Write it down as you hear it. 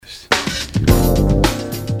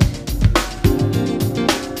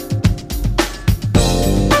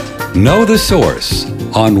Know the Source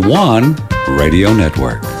on One Radio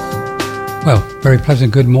Network. Well, very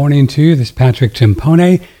pleasant good morning to you. This is Patrick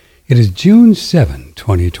Timpone. It is June 7,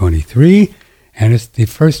 2023, and it's the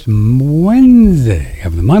first Wednesday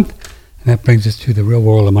of the month. And that brings us to the real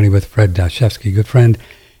world of money with Fred Dashvsky, good friend.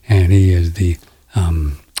 And he is the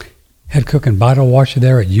head cook and bottle washer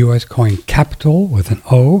there at U.S. Coin Capital with an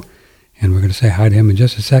O. And we're going to say hi to him in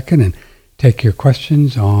just a second and take your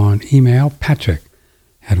questions on email,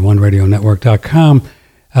 patrick@oneradionetwork.com.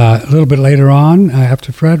 A little bit later on,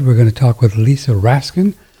 after Fred, we're going to talk with Lisa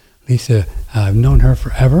Raskin. Lisa, I've known her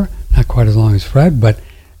forever, not quite as long as Fred, but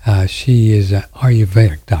she is an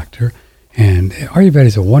Ayurvedic doctor. And Ayurveda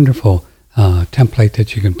is a wonderful template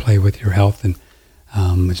that you can play with your health. And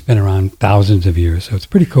it's been around thousands of years, so it's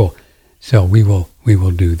pretty cool. So we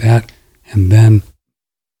will do that. And then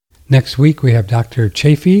next week, we have Dr.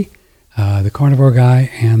 Chafee, the carnivore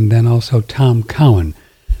guy, and then also Tom Cowan,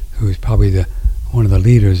 who is probably one of the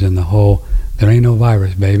leaders in the whole "there ain't no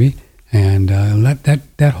virus, baby," and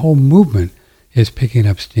that whole movement is picking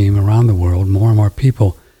up steam around the world. More and more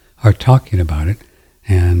people are talking about it,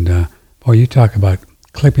 and boy, you talk about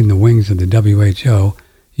clipping the wings of the WHO.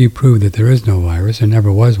 You prove that there is no virus, there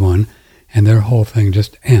never was one, and their whole thing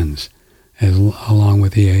just ends, along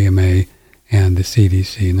with the AMA and the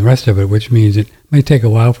CDC and the rest of it, which means it may take a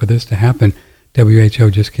while for this to happen.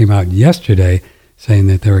 WHO just came out yesterday saying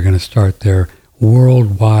that they were going to start their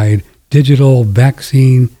worldwide digital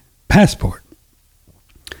vaccine passport.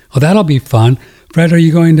 Well, that'll be fun. Fred, are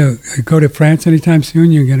you going to go to France anytime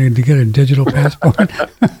soon? You're going to get a digital passport?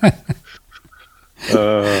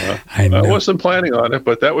 I wasn't planning on it,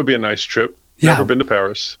 but that would be a nice trip. Yeah. Never been to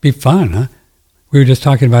Paris. Be fun, huh? We were just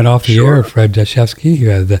talking about off the air, Fred Dashvsky, who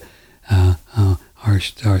has the our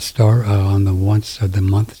star on the Once of the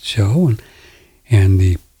Month show, and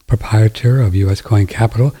the proprietor of U.S. Coin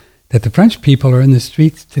Capital, that the French people are in the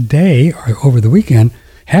streets today, or over the weekend,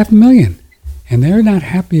 500,000. And they're not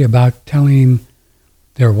happy about telling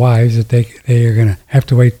their wives that they are going to have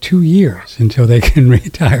to wait 2 years until they can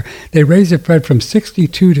retire. They raised it, Fred, from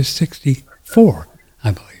 62 to 64,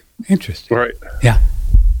 I believe. Interesting. Right. Yeah.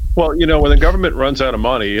 Well, when the government runs out of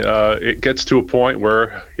money, it gets to a point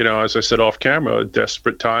where, as I said off camera,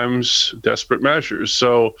 desperate times, desperate measures.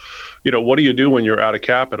 So, what do you do when you're out of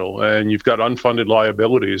capital and you've got unfunded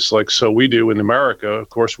liabilities like so we do in America? Of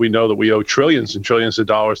course, we know that we owe trillions and trillions of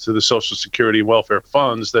dollars to the Social Security and welfare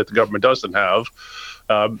funds that the government doesn't have.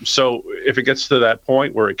 So if it gets to that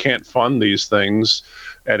point where it can't fund these things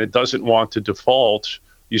and it doesn't want to default,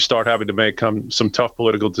 you start having to make some tough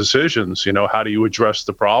political decisions. How do you address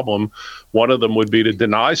the problem? One of them would be to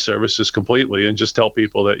deny services completely and just tell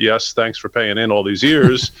people that, yes, thanks for paying in all these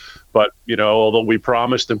years. But, although we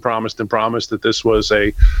promised that this was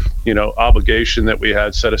a, obligation that we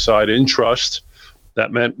had set aside in trust,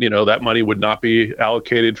 that meant, that money would not be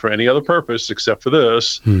allocated for any other purpose except for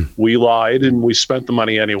this. We lied and we spent the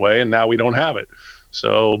money anyway, and now we don't have it.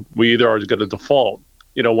 So we either are going to default.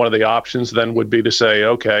 One of the options then would be to say,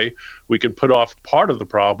 okay, we can put off part of the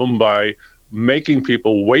problem by making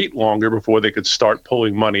people wait longer before they could start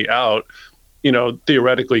pulling money out,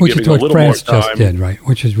 theoretically giving a little more time. Which is what France just did, right?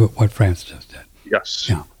 Which is what France just did. Yes.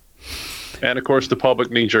 Yeah. And of course, the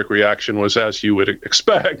public knee-jerk reaction was, as you would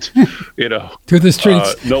expect, to the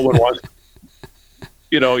streets. No one wants.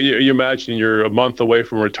 You imagine you're a month away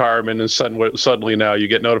from retirement, and suddenly now you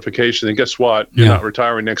get notification, and guess what? You're not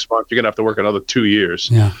retiring next month. You're going to have to work another 2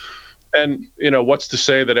 years. Yeah. And what's to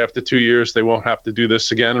say that after 2 years they won't have to do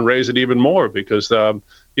this again and raise it even more? Because in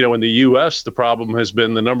the U.S. the problem has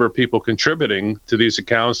been the number of people contributing to these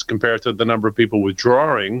accounts compared to the number of people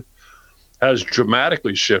withdrawing has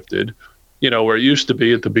dramatically shifted. Where it used to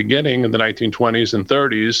be at the beginning in the 1920s and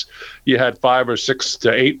 30s, you had 5 or 6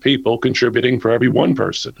 to 8 people contributing for every one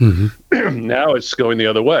person. Mm-hmm. Now it's going the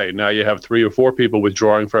other way. Now you have 3 or 4 people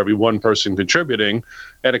withdrawing for every one person contributing.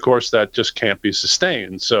 And of course, that just can't be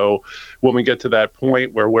sustained. So when we get to that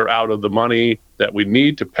point where we're out of the money that we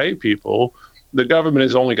need to pay people, the government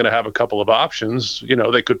is only going to have a couple of options.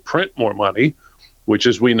 They could print more money, which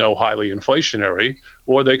is, we know, highly inflationary,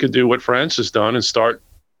 or they could do what France has done and start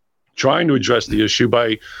trying to address the issue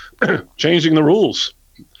by changing the rules.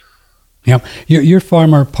 Yeah, you're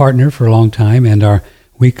farmer partner for a long time and our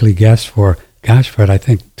weekly guest for, Fred, I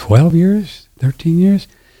think 12 years, 13 years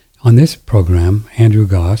on this program, Andrew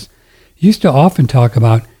Goss, used to often talk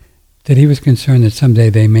about that he was concerned that someday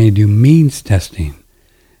they may do means testing.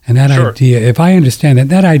 And that idea, if I understand it,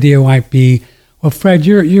 that idea might be, well, Fred,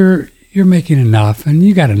 you're making enough and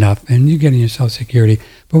you got enough and you're getting your Social Security,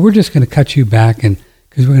 but we're just going to cut you back and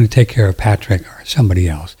because we're going to take care of Patrick or somebody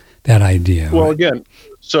else. that idea. Well, right? again,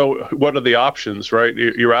 so what are the options, right?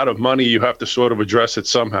 You're out of money. You have to sort of address it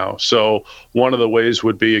somehow. So one of the ways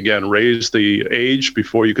would be, again, raise the age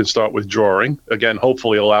before you can start withdrawing. Again,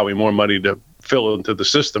 hopefully allowing more money to fill into the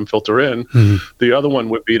system, filter in. The other one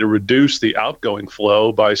would be to reduce the outgoing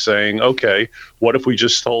flow by saying, okay, what if we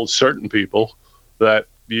just told certain people that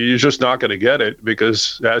you're just not going to get it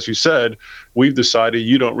because, as you said, we've decided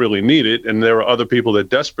you don't really need it, and there are other people that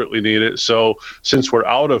desperately need it. So since we're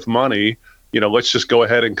out of money, let's just go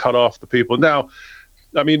ahead and cut off the people. Now,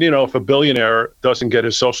 I mean, if a billionaire doesn't get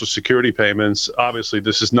his Social Security payments, obviously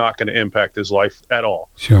this is not going to impact his life at all.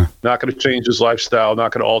 Sure. Not going to change his lifestyle,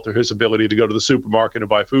 not going to alter his ability to go to the supermarket and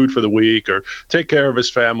buy food for the week or take care of his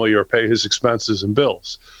family or pay his expenses and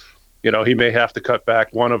bills. He may have to cut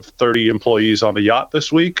back one of 30 employees on the yacht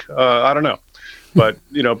this week. I don't know. But,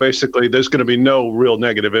 basically there's going to be no real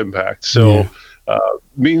negative impact. So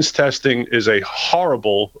means testing is a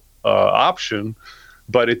horrible option,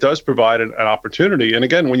 but it does provide an opportunity. And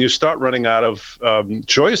again, when you start running out of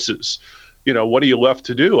choices, what are you left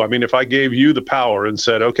to do? I mean, if I gave you the power and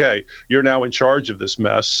said, okay, you're now in charge of this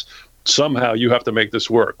mess, somehow you have to make this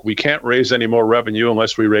work. We can't raise any more revenue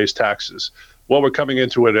unless we raise taxes. Well, we're coming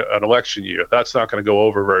into an election year. That's not going to go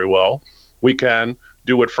over very well. We can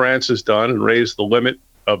do what France has done and raise the limit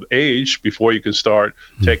of age before you can start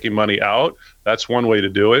taking money out. That's one way to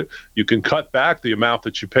do it. You can cut back the amount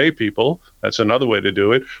that you pay people. That's another way to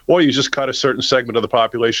do it. Or you just cut a certain segment of the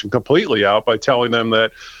population completely out by telling them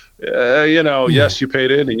that, yes, you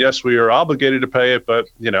paid in, and yes, we are obligated to pay it. But,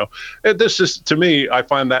 this is, to me, I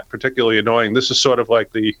find that particularly annoying. This is sort of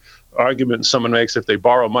like the argument someone makes if they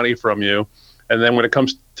borrow money from you, and then when it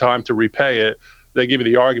comes time to repay it, they give you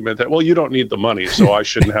the argument that, well, you don't need the money, so I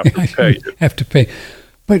shouldn't have to pay you. Have to pay.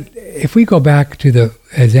 But if we go back to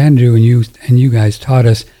as Andrew and you guys taught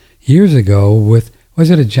us years ago with, was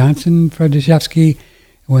it a Johnson, Fred Dashvsky,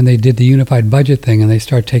 when they did the unified budget thing and they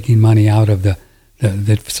start taking money out of the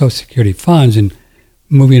Social Security funds and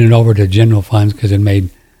moving it over to general funds because it made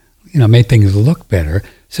things look better.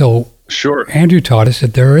 So sure, Andrew taught us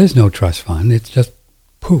that there is no trust fund. It's just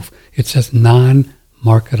poof. It's just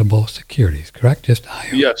non-marketable securities, correct? Just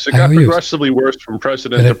yes, it got progressively worse from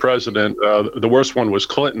president to president. The worst one was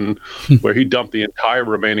Clinton, where he dumped the entire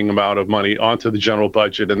remaining amount of money onto the general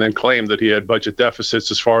budget and then claimed that he had budget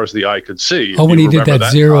deficits as far as the eye could see. Oh, when he did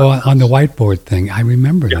that zero on the whiteboard thing. I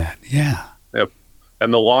remember that. Yeah. Yep.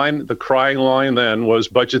 And the crying line then was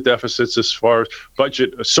budget deficits as far as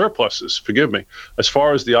budget surpluses, as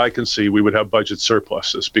far as the eye can see, we would have budget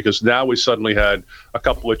surpluses because now we suddenly had a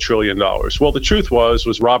couple of $1 trillion. Well, the truth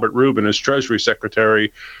was Robert Rubin, as Treasury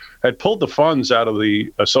Secretary, had pulled the funds out of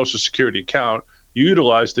the Social Security account,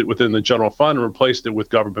 utilized it within the general fund, and replaced it with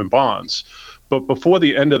government bonds. But before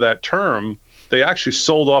the end of that term, they actually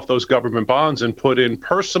sold off those government bonds and put in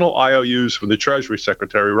personal IOUs from the Treasury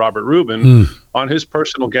Secretary, Robert Rubin, on his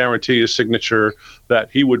personal guarantee, his signature, that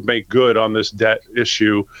he would make good on this debt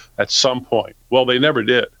issue at some point. Well, they never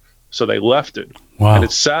did. So they left it. Wow. And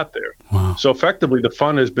it sat there. Wow. So effectively, the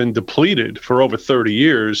fund has been depleted for over 30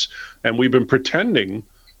 years, and we've been pretending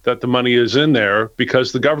that the money is in there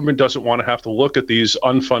because the government doesn't want to have to look at these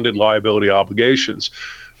unfunded liability obligations.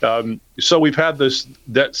 So we've had this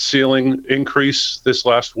debt ceiling increase this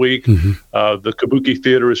last week. The Kabuki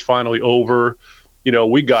Theater is finally over.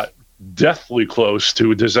 We got deathly close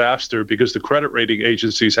to a disaster because the credit rating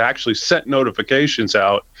agencies actually sent notifications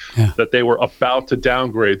out that they were about to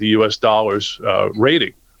downgrade the U.S. dollar's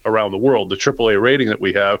rating around the world, the AAA rating that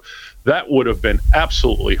we have. That would have been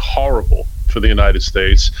absolutely horrible for the United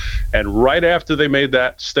States. And right after they made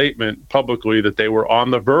that statement publicly that they were on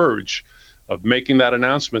the verge of making that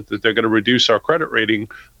announcement that they're going to reduce our credit rating,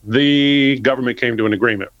 the government came to an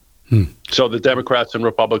agreement. So the Democrats and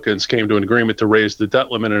Republicans came to an agreement to raise the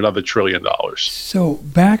debt limit another $1 trillion. So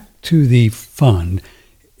back to the fund,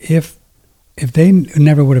 if they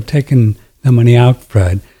never would have taken the money out,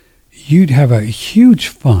 Fred, you'd have a huge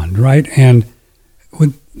fund, right? And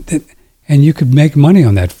you could make money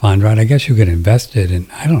on that fund, right? I guess you could invest it in,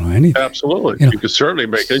 I don't know, anything. Absolutely. You could certainly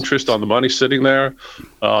make interest on the money sitting there.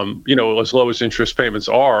 As low as interest payments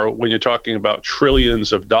are, when you're talking about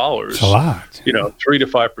trillions of dollars, it's a lot. 3 to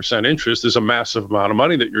 5% interest is a massive amount of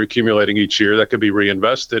money that you're accumulating each year that could be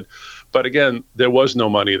reinvested. But again, there was no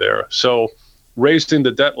money there. So raising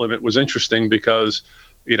the debt limit was interesting because,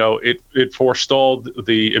 it forestalled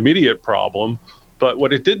the immediate problem. But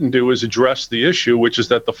what it didn't do is address the issue, which is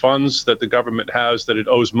that the funds that the government has that it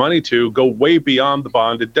owes money to go way beyond the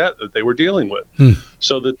bonded debt that they were dealing with.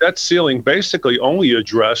 So the debt ceiling basically only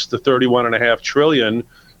addressed the $31.5 trillion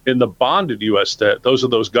In the bonded U.S. debt, those are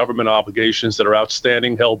those government obligations that are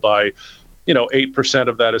outstanding, held by, 8%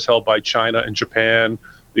 of that is held by China and Japan.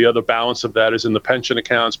 The other balance of that is in the pension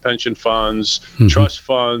accounts, pension funds, trust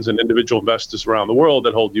funds, and individual investors around the world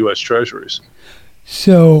that hold U.S. treasuries.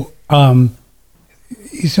 So,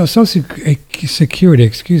 Social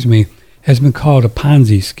Security, has been called a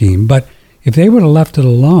Ponzi scheme. But if they would have left it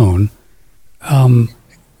alone,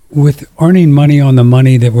 with earning money on the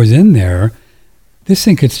money that was in there, this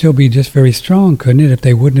thing could still be just very strong, couldn't it, if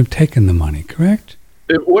they wouldn't have taken the money, correct?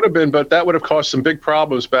 It would have been, but that would have caused some big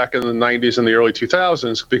problems back in the 90s and the early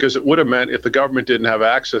 2000s, because it would have meant if the government didn't have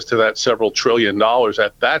access to that several $1 trillion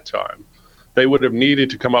at that time, they would have needed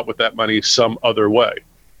to come up with that money some other way.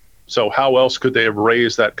 So how else could they have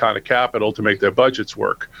raised that kind of capital to make their budgets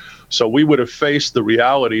work? So we would have faced the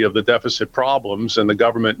reality of the deficit problems and the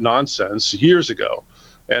government nonsense years ago.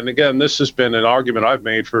 And again, this has been an argument I've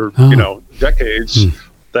made for decades,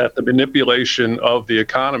 that the manipulation of the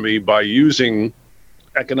economy by using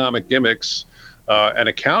economic gimmicks and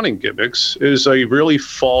accounting gimmicks is a really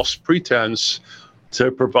false pretense to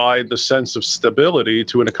provide the sense of stability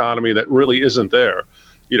to an economy that really isn't there.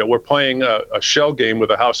 We're playing a shell game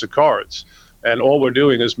with a house of cards, and all we're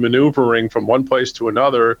doing is maneuvering from one place to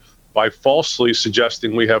another by falsely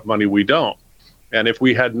suggesting we have money we don't. And if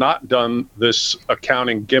we had not done this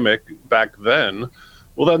accounting gimmick back then,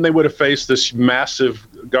 well, then they would have faced this massive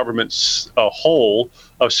government hole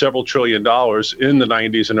of several $1 trillion in the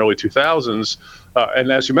 90s and early 2000s.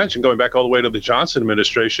 And as you mentioned, going back all the way to the Johnson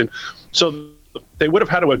administration. So they would have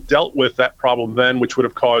had to have dealt with that problem then, which would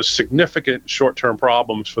have caused significant short-term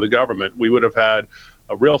problems for the government. We would have had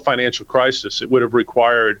a real financial crisis. It would have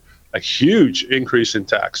required a huge increase in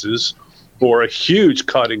taxes or a huge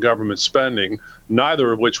cut in government spending,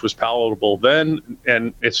 neither of which was palatable then,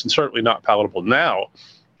 and it's certainly not palatable now.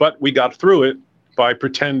 But we got through it by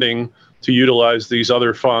pretending to utilize these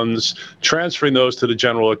other funds, transferring those to the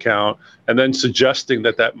general account, and then suggesting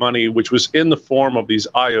that that money, which was in the form of these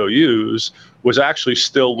IOUs, was actually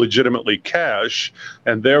still legitimately cash,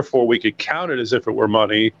 and therefore we could count it as if it were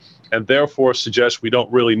money, and therefore suggest we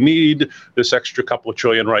don't really need this extra couple of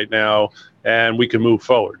trillion right now, and we can move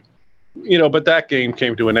forward. But that game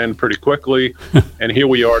came to an end pretty quickly, and here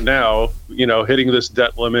we are now, hitting this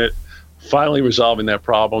debt limit, finally resolving that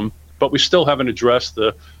problem, but we still haven't addressed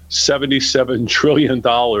the $77 trillion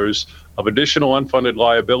of additional unfunded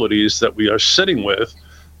liabilities that we are sitting with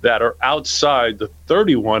that are outside the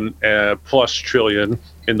 31 plus trillion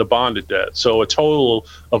in the bonded debt. So a total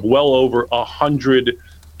of well over $100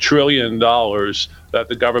 trillion that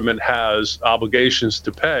the government has obligations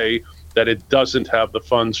to pay that it doesn't have the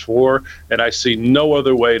funds for. And I see no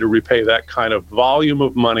other way to repay that kind of volume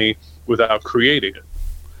of money without creating it.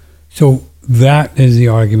 So that is the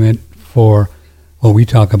argument for what we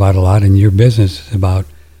talk about a lot in your business, is about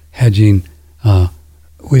hedging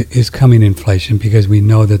is coming inflation, because we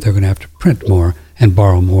know that they're going to have to print more and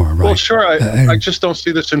borrow more, right? Well, sure. I just don't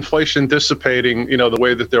see this inflation dissipating, the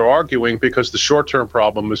way that they're arguing, because the short-term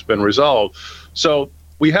problem has been resolved. So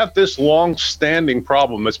we have this long-standing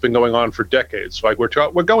problem that's been going on for decades. Like we're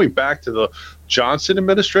going back to the Johnson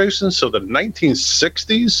administration, so the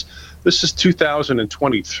 1960s. This is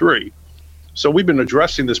 2023. So we've been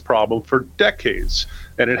addressing this problem for decades,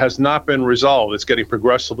 and it has not been resolved. It's getting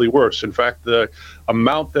progressively worse. In fact, the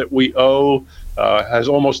amount that we owe has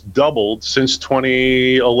almost doubled since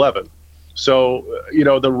 2011. So,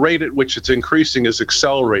 the rate at which it's increasing is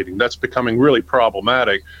accelerating. That's becoming really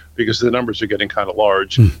problematic because the numbers are getting kind of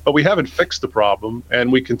large. But we haven't fixed the problem,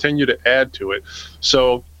 and we continue to add to it.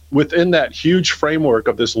 So within that huge framework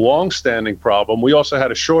of this long-standing problem, we also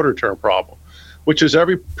had a shorter-term problem, which is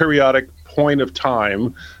every periodic point of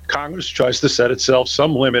time, Congress tries to set itself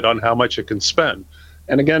some limit on how much it can spend.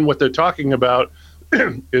 And again, what they're talking about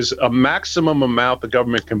is a maximum amount the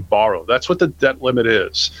government can borrow. That's what the debt limit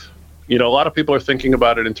is. A lot of people are thinking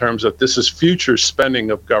about it in terms of this is future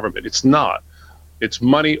spending of government. It's not. It's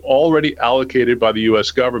money already allocated by the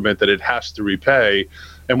U.S. government that it has to repay.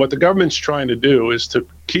 And what the government's trying to do is to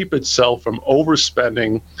keep itself from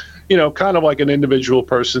overspending, kind of like an individual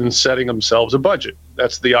person setting themselves a budget.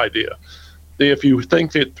 That's the idea. If you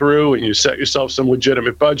think it through and you set yourself some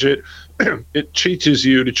legitimate budget, it teaches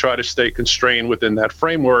you to try to stay constrained within that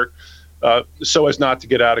framework, so as not to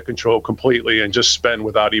get out of control completely and just spend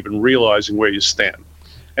without even realizing where you stand.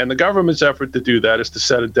 And the government's effort to do that is to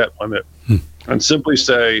set a debt limit and simply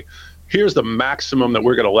say, here's the maximum that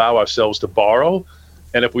we're going to allow ourselves to borrow.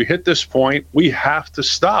 And if we hit this point, we have to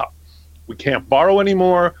stop. We can't borrow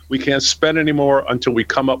anymore. We can't spend anymore until we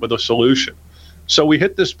come up with a solution. So we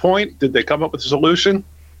hit this point. Did they come up with a solution?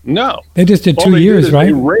 No. They just did All 2 they years, did is right?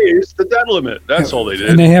 They raised the debt limit. That's all they did.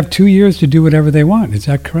 And they have 2 years to do whatever they want. Is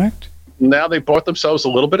that correct? Now they bought themselves a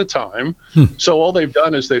little bit of time. So all they've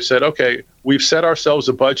done is they've said, okay, we've set ourselves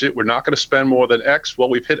a budget. We're not going to spend more than X. Well,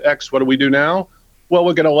 we've hit X. What do we do now? Well,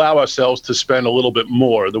 we're going to allow ourselves to spend a little bit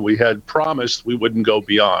more than we had promised we wouldn't go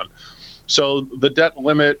beyond. So the debt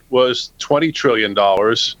limit was $20 trillion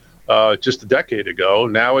just a decade ago.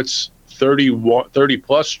 Now it's 30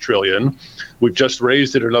 plus trillion. We've just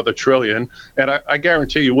raised it another trillion. And I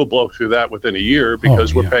guarantee you we'll blow through that within a year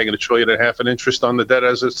because we're paying $1.5 trillion in interest on the debt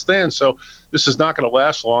as it stands. So this is not going to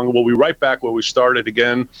last long. We'll be right back where we started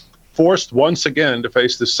again, forced once again to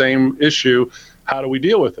face the same issue. How do we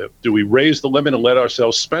deal with it? Do we raise the limit and let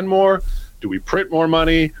ourselves spend more? Do we print more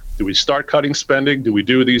money? Do we start cutting spending? Do we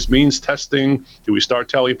do these means testing? Do we start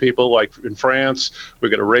telling people, like in France, we're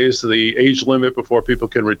going to raise the age limit before people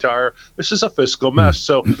can retire? This is a fiscal mess.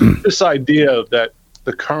 So this idea that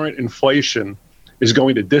the current inflation is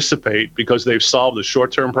going to dissipate because they've solved a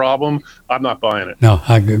short-term problem, I'm not buying it. No,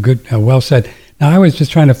 good, well said. Now, I was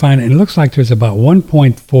just trying to find, it looks like there's about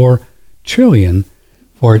 1.4 trillion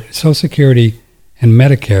for Social Security and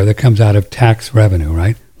Medicare that comes out of tax revenue,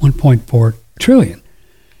 right? 1.4 trillion.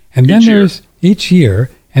 And then there's each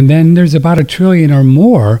year, and then there's about $1 trillion or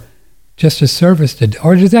more just to service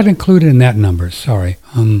or is that included in that number? Sorry.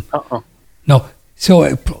 No.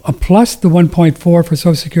 So plus the 1.4 for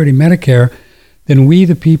Social Security, Medicare, then we,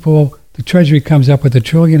 the people, the Treasury comes up with $1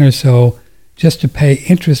 trillion or so just to pay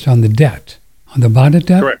interest on the debt, on the bonded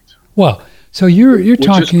debt. Correct. Well, so you're Which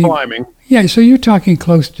talking. is climbing. Yeah. So you're talking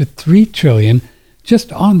close to $3 trillion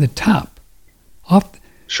just on the top.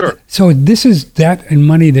 Sure. So this is debt and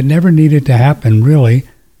money that never needed to happen, really,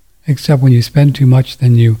 except when you spend too much,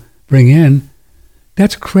 then you bring in.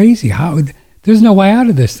 That's crazy. There's no way out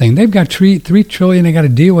of this thing. They've got $3 trillion they got to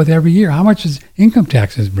deal with every year. How much does income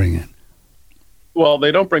taxes bring in? Well,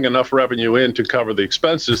 they don't bring enough revenue in to cover the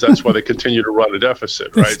expenses. That's why they continue to run a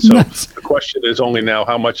deficit, right? That's nuts. So the question is only now,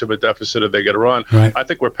 how much of a deficit are they going to run? Right. I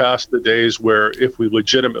think we're past the days where if we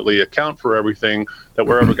legitimately account for everything, that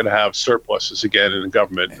we're ever going to have surpluses again in the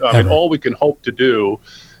government. I mean, all we can hope to do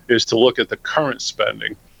is to look at the current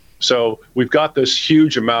spending. So we've got this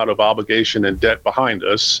huge amount of obligation and debt behind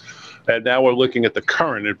us. And now we're looking at the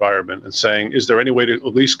current environment and saying, is there any way to at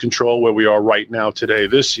least control where we are right now today,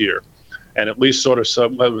 this year? And at least sort of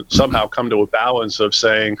somehow come to a balance of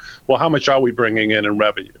saying, well, how much are we bringing in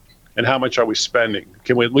revenue? And how much are we spending?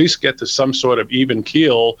 Can we at least get to some sort of even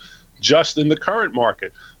keel just in the current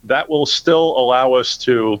market? That will still allow us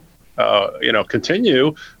to,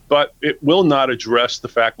 continue, but it will not address the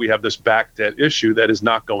fact we have this back debt issue that is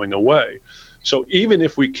not going away. So even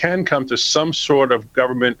if we can come to some sort of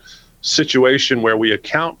government situation where we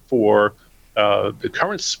account for the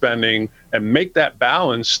current spending and make that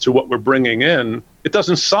balance to what we're bringing in, it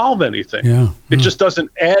doesn't solve anything. It just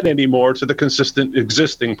doesn't add any more to the consistent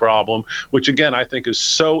existing problem, which again, I think is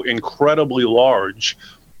so incredibly large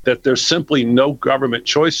that there's simply no government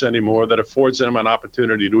choice anymore that affords them an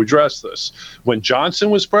opportunity to address this. When Johnson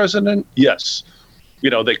was president, yes,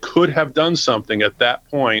 they could have done something at that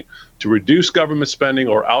point to reduce government spending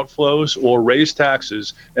or outflows or raise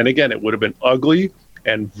taxes. And again, it would have been ugly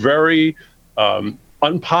and very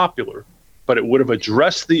unpopular, but it would have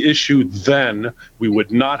addressed the issue then. We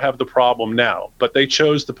would not have the problem now. But they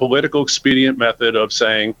chose the political expedient method of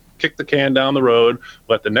saying, kick the can down the road,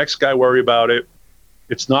 let the next guy worry about it.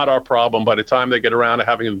 It's not our problem. By the time they get around to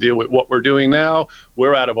having to deal with what we're doing now,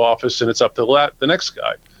 we're out of office and it's up to the next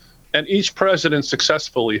guy. And each president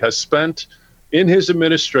successfully has spent in his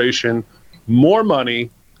administration more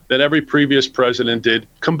money than every previous president did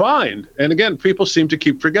combined. And again, people seem to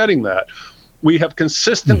keep forgetting that. We have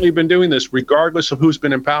consistently been doing this regardless of who's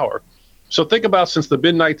been in power. So think about since the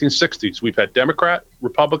mid-1960s, we've had Democrat,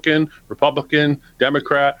 Republican,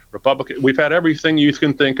 Democrat, Republican. We've had everything you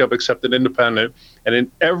can think of except an independent. And in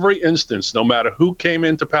every instance, no matter who came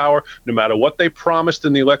into power, no matter what they promised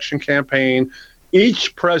in the election campaign,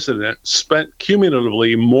 each president spent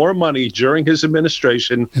cumulatively more money during his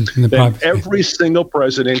administration than every single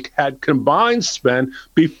president had combined spent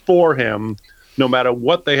before him, no matter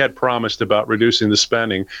what they had promised about reducing the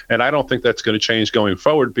spending. And I don't think that's going to change going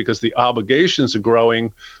forward because the obligations are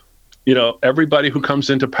growing. Everybody who comes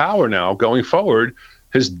into power now going forward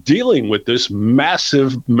is dealing with this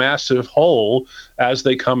massive, massive hole as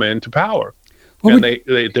they come into power.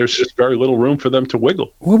 There's just very little room for them to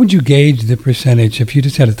wiggle. What would you gauge the percentage if you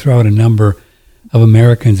just had to throw out a number of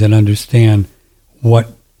Americans that understand what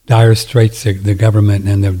dire straits the government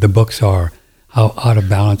and the books are, how out of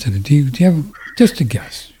balance it is? Do you have just a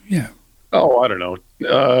guess? Yeah. Oh, I don't know,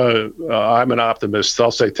 I'm an optimist.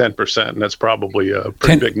 I'll say 10%, and that's probably a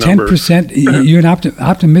pretty big number. 10%? You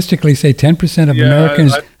optimistically say 10% of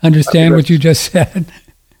Americans understand what you just said?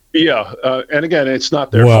 Yeah, and again, it's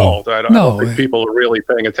not their fault. I don't think people are really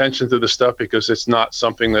paying attention to this stuff because it's not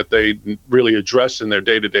something that they really address in their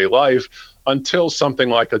day-to-day life until something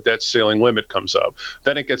like a debt ceiling limit comes up.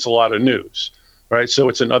 Then it gets a lot of news, right? So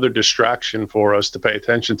it's another distraction for us to pay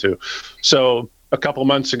attention to. So a couple of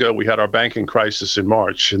months ago, we had our banking crisis in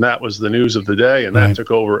March, and that was the news of the day, and that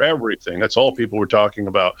took over everything. That's all people were talking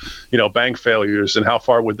about, bank failures and how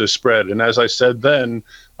far would this spread. And as I said then,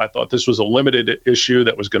 I thought this was a limited issue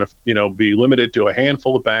that was going to, be limited to a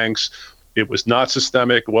handful of banks. It was not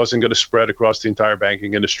systemic. It wasn't going to spread across the entire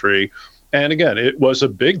banking industry. And again, it was a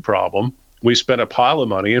big problem. We spent a pile of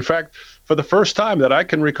money. In fact, for the first time that I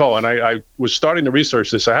can recall, and I was starting to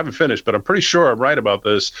research this, I haven't finished, but I'm pretty sure I'm right about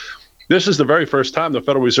this. This is the very first time the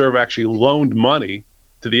Federal Reserve actually loaned money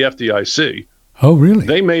to the FDIC. Oh, really?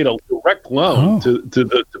 They made a direct loan to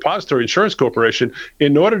the Depository Insurance Corporation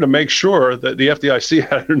in order to make sure that the FDIC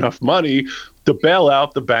had enough money to bail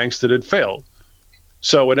out the banks that had failed.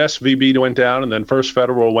 So when SVB went down and then First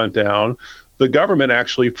Federal went down, the government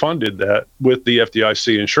actually funded that with the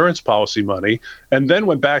FDIC insurance policy money, and then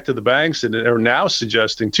went back to the banks, and are now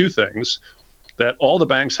suggesting two things: that all the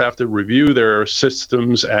banks have to review their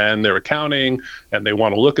systems and their accounting, and they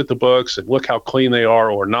want to look at the books and look how clean they are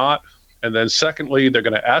or not. And then secondly, they're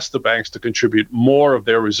going to ask the banks to contribute more of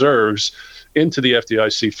their reserves into the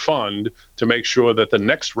FDIC fund to make sure that the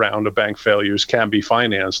next round of bank failures can be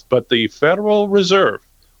financed. But the Federal Reserve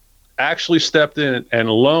actually stepped in and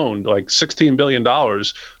loaned like $16 billion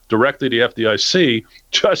directly to the FDIC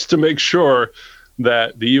just to make sure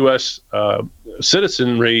that the U.S.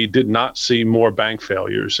 Citizenry did not see more bank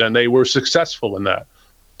failures, and they were successful in that.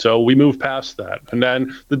 So we moved past that. And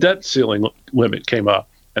then the debt ceiling limit came up,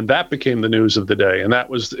 and that became the news of the day. And that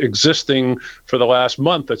was existing for the last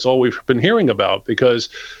month. That's all we've been hearing about, because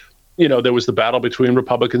there was the battle between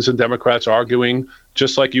Republicans and Democrats arguing,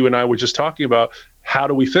 just like you and I were just talking about, how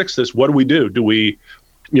do we fix this? What do we do? Do we,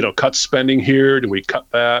 cut spending here? Do we cut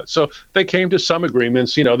that? So they came to some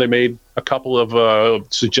agreements. They made a couple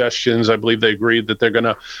of suggestions. I believe they agreed that they're going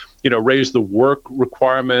to, raise the work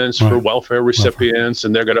requirements for welfare recipients,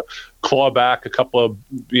 and they're going to claw back a couple of,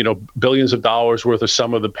 billions of dollars worth of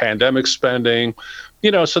some of the pandemic spending.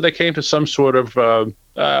 So they came to some sort of,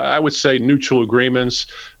 I would say, neutral agreements.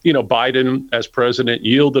 Biden, as president,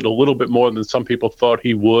 yielded a little bit more than some people thought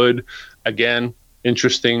he would. Again,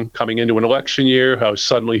 interesting coming into an election year, how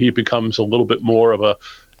suddenly he becomes a little bit more of a,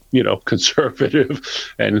 conservative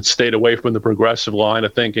and stayed away from the progressive line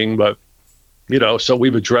of thinking. But, so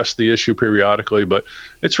we've addressed the issue periodically, but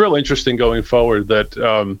it's real interesting going forward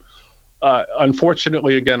that,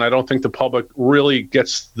 unfortunately, again, I don't think the public really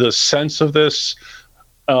gets the sense of this.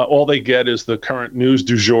 All they get is the current news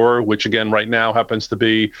du jour, which again, right now happens to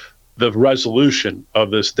be the resolution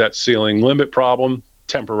of this debt ceiling limit problem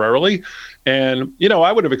temporarily. And,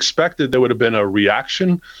 I would have expected there would have been a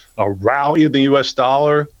reaction, a rally in the U.S.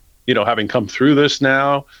 dollar, having come through this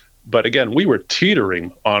now. But again, we were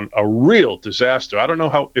teetering on a real disaster. I don't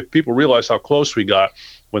know if people realize how close we got.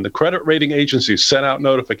 When the credit rating agencies sent out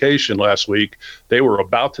notification last week, they were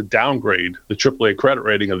about to downgrade the AAA credit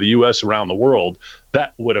rating of the U.S. around the world.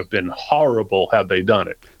 That would have been horrible had they done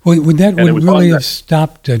it. Well, would really have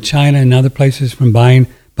stopped China and other places from buying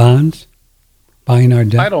bonds? Buying our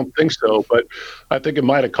debt? I don't think so, but I think it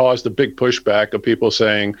might have caused a big pushback of people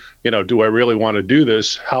saying, do I really want to do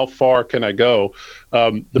this? How far can I go?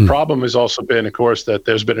 The problem has also been, of course, that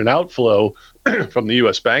there's been an outflow from the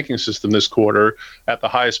U.S. banking system this quarter at the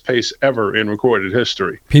highest pace ever in recorded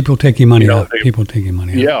history. People taking money out. People taking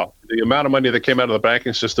money out. Yeah. The amount of money that came out of the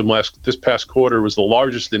banking system this past quarter was the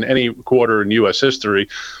largest in any quarter in U.S. history.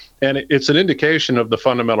 And it's an indication of the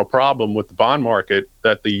fundamental problem with the bond market,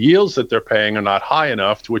 that the yields that they're paying are not high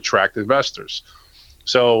enough to attract investors.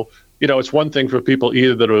 So, it's one thing for people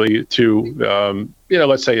either to,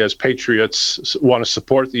 let's say as patriots, want to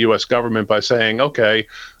support the U.S. government by saying, okay,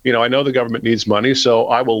 I know the government needs money, so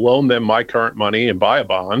I will loan them my current money and buy a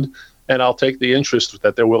bond, and I'll take the interest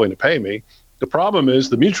that they're willing to pay me. The problem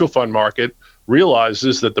is the mutual fund market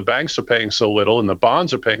realizes that the banks are paying so little and the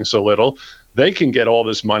bonds are paying so little, they can get all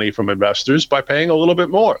this money from investors by paying a little bit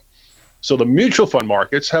more. So the mutual fund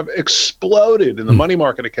markets have exploded, and the money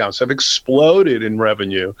market accounts have exploded in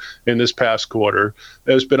revenue in this past quarter.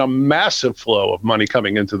 There's been a massive flow of money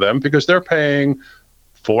coming into them because they're paying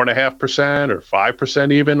 4.5% or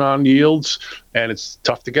 5% even on yields, and it's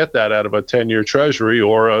tough to get that out of a 10-year treasury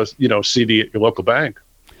or a CD at your local bank.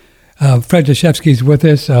 Fred Dashvsky is with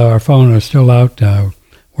us. Our phone is still out,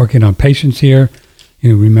 working on patience here.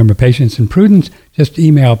 You remember patience and prudence. Just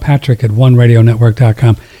email Patrick at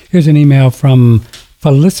oneradionetwork.com. Here's an email from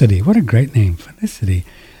Felicity. What a great name, Felicity.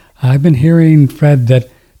 I've been hearing, Fred, that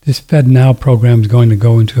this Fed Now program is going to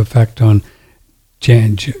go into effect on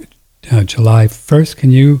July 1st. Can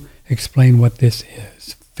you explain what this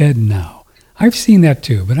is? Fed Now. I've seen that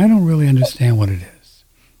too, but I don't really understand what it is.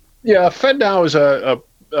 Yeah, Fed Now is a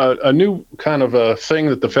new kind of a thing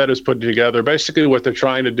that the Fed has put together. Basically, what they're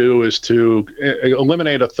trying to do is to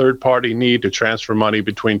eliminate a third-party need to transfer money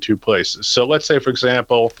between two places. So let's say, for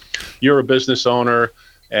example, you're a business owner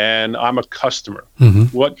and I'm a customer.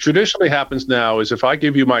 Mm-hmm. What traditionally happens now is if I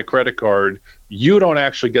give you my credit card, you don't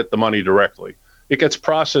actually get the money directly. It gets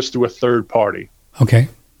processed through a third party. Okay.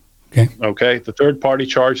 The third party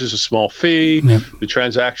charges a small fee. Yep. The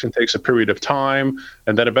transaction takes a period of time.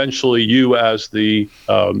 And then eventually you, as the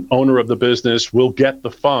owner of the business, will get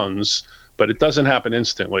the funds, but it doesn't happen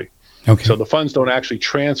instantly. Okay. So the funds don't actually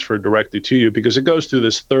transfer directly to you because it goes through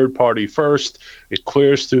this third party first, it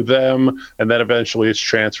clears through them, and then eventually it's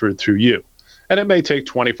transferred through you. And it may take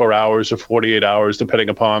 24 hours or 48 hours, depending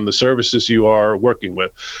upon the services you are working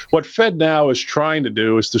with. What FedNow is trying to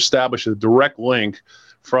do is to establish a direct link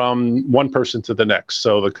from one person to the next.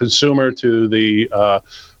 So the consumer to the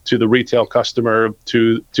retail customer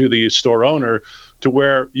to the store owner, to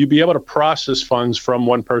where you'd be able to process funds from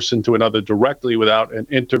one person to another directly without an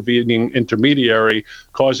intervening intermediary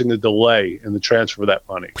causing a delay in the transfer of that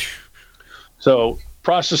money. So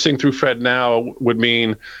processing through FedNow would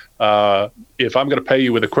mean if I'm going to pay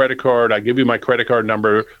you with a credit card, I give you my credit card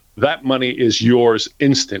number, that money is yours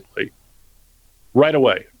instantly. Right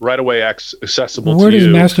away accessible to you. Where does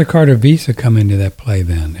MasterCard or Visa come into that play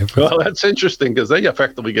then? Well, that's interesting because they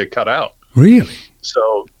effectively get cut out. Really?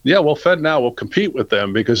 So, FedNow will compete with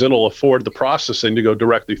them because it'll afford the processing to go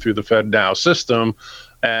directly through the FedNow system,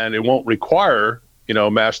 and it won't require,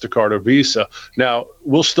 MasterCard or Visa. Now,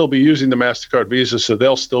 we'll still be using the MasterCard Visa, so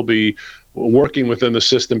they'll still be working within the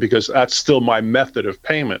system because that's still my method of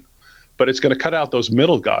payment. But it's going to cut out those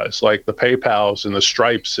middle guys like the PayPals and the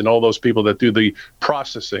Stripes and all those people that do the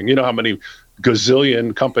processing. You know how many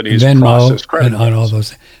gazillion companies process credit and all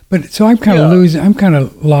those. But so I'm kind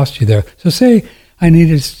of lost you there. So say I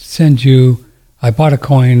needed to send you, I bought a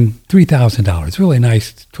coin, $3,000, really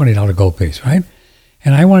nice $20 gold piece, right?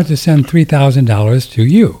 And I wanted to send $3,000 to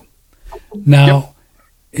you. Now,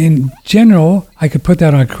 in general, I could put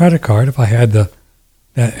that on a credit card if I had the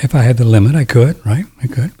limit. I could, right? I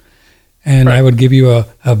could. And I would give you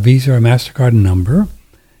a Visa or MasterCard number,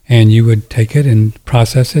 and you would take it and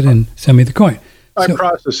process it and send me the coin. I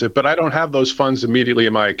process it, but I don't have those funds immediately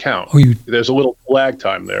in my account. There's a little lag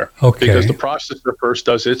time there. Okay. Because the processor first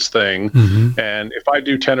does its thing, and if I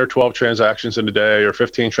do 10 or 12 transactions in a day or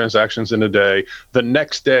 15 transactions in a day, the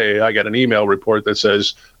next day I get an email report that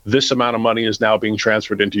says this amount of money is now being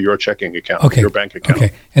transferred into your checking account, your bank account.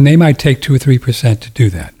 Okay, and they might take 2 or 3% to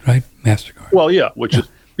do that, right? MasterCard. Well, which is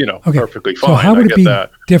perfectly fine. So how would it be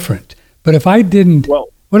different? But if I didn't,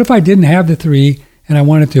 what if I didn't have the 3 and I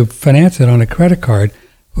wanted to finance it on a credit card?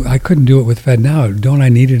 I couldn't do it with FedNow. Don't I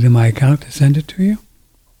need it in my account to send it to you?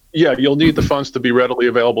 Yeah, you'll need the funds to be readily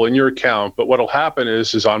available in your account. But what'll happen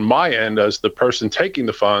is on my end, as the person taking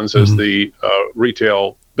the funds, as the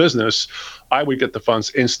retail business, I would get the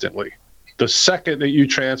funds instantly. The second that you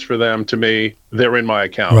transfer them to me, they're in my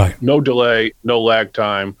account. Right. No delay, no lag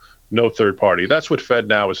time. No third party. That's what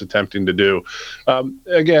FedNow is attempting to do.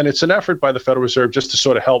 Again, it's an effort by the Federal Reserve just to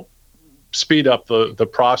sort of help speed up the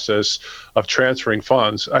process of transferring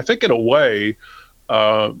funds. I think in a way,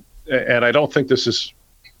 and I don't think this is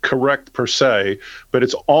correct per se, but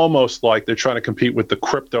it's almost like they're trying to compete with the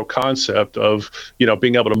crypto concept of,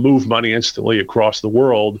 being able to move money instantly across the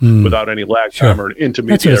world without any lag time or an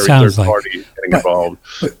intermediary third party getting involved.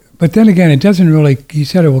 But then again, it doesn't really, you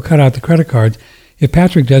said it will cut out the credit cards. If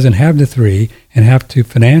Patrick doesn't have the 3 and have to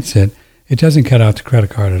finance it, it doesn't cut out the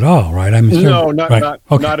credit card at all, right?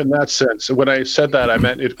 Not in that sense. When I said that, I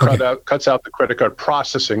meant it cuts out the credit card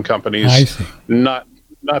processing companies, I see. not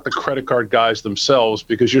the credit card guys themselves,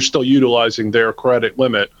 because you're still utilizing their credit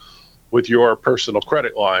limit with your personal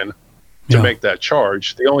credit line to make that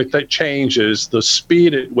charge. The only change is the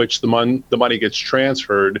speed at which the money gets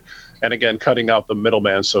transferred, and again, cutting out the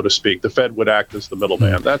middleman, so to speak. The Fed would act as the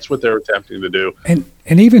middleman. That's what they're attempting to do. And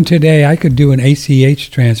even today, I could do an ACH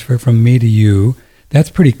transfer from me to you. That's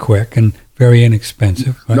pretty quick and very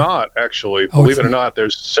inexpensive. Right? Not actually. Oh, Believe it or not,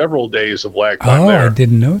 there's several days of lag time Oh, there. I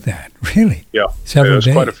didn't know that. Really? Yeah, Several there's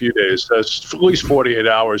days. quite a few days. There's at least 48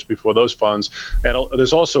 hours before those funds. And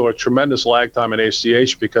there's also a tremendous lag time in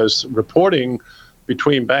ACH because reporting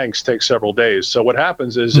between banks takes several days. So what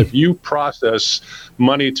happens is if you process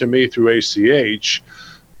money to me through ACH,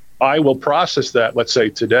 I will process that, let's say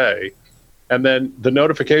today, and then the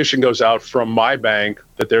notification goes out from my bank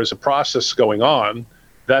that there's a process going on.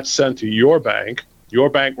 That's sent to your bank. Your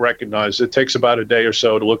bank recognizes it. Takes about a day or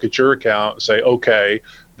so to look at your account and say, okay.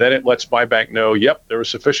 Then it lets my bank know, yep, there are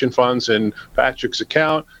sufficient funds in Patrick's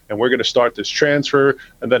account, and we're going to start this transfer.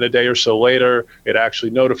 And then a day or so later, it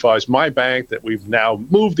actually notifies my bank that we've now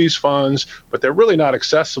moved these funds, but they're really not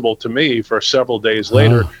accessible to me for several days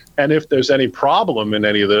later. And if there's any problem in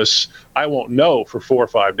any of this, I won't know for 4 or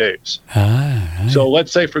 5 days. So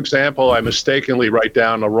let's say, for example, I mistakenly write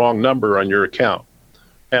down a wrong number on your account,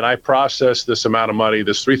 and I process this amount of money,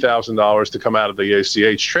 this $3,000 to come out of the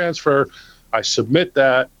ACH transfer. I submit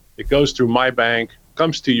that. It goes through my bank,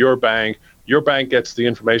 comes to your bank. Your bank gets the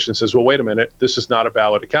information, says, well, wait a minute, this is not a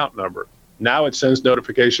valid account number. Now it sends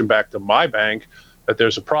notification back to my bank that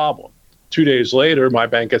there's a problem. 2 days later, my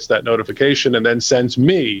bank gets that notification and then sends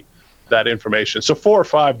me that information. So 4 or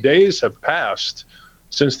 5 days have passed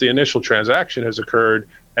since the initial transaction has occurred,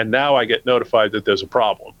 and now I get notified that there's a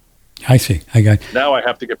problem. I see. I got. Now I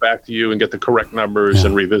have to get back to you and get the correct numbers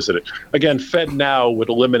and revisit it. Again, FedNow would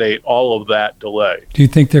eliminate all of that delay. Do you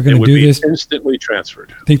think they're going to do this? Instantly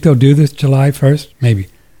transferred. Think they'll do this July 1st? Maybe.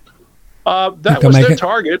 That was their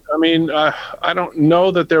target. I mean, I don't know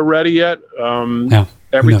that they're ready yet. No.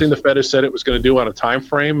 Everything the Fed has said it was going to do on a time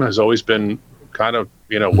frame has always been kind of,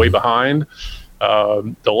 way behind.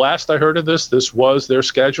 The last I heard of this was their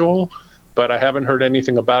schedule. But I haven't heard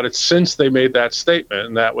anything about it since they made that statement,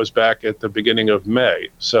 and that was back at the beginning of May.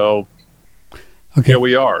 So here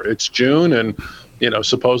we are. It's June, and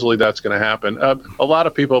supposedly that's going to happen. A lot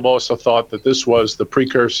of people have also thought that this was the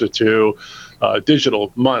precursor to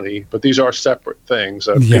digital money, but these are separate things.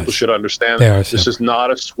 People should understand that this is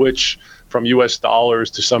not a switch from U.S. dollars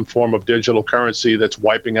to some form of digital currency that's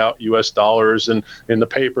wiping out U.S. dollars and in the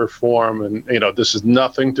paper form, and this has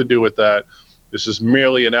nothing to do with that. This is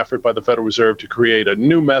merely an effort by the Federal Reserve to create a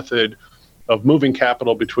new method of moving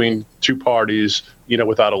capital between two parties,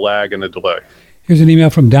 without a lag and a delay. Here's an email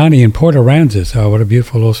from Donnie in Port Aransas. Oh, what a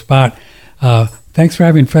beautiful little spot. Thanks for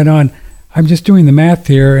having Fred on. I'm just doing the math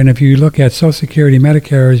here, and if you look at Social Security,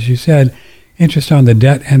 Medicare, as you said, interest on the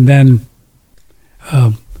debt, and then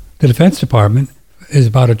the Defense Department is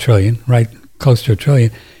about $1 trillion, right? Close to $1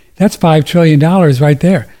 trillion. That's $5 trillion right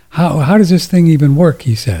there. How does this thing even work,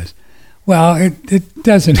 he says? Well, it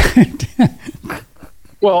doesn't.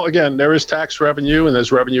 Well, again, there is tax revenue, and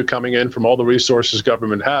there's revenue coming in from all the resources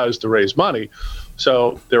government has to raise money.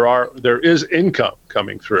 So there is income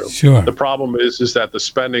coming through. Sure. The problem is that the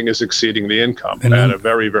spending is exceeding the income at a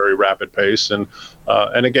very, very rapid pace, and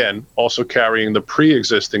again, also carrying the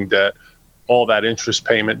pre-existing debt. All that interest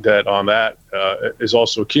payment debt on that is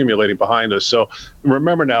also accumulating behind us. So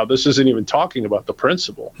remember now, this isn't even talking about the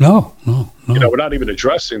principal. No. We're not even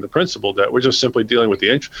addressing the principal debt. We're just simply dealing with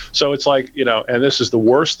the interest. So it's like, and this is the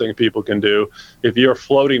worst thing people can do. If you're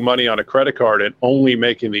floating money on a credit card and only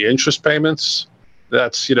making the interest payments,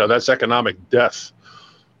 that's economic death.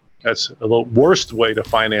 That's the worst way to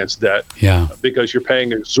finance debt. Yeah. Because you're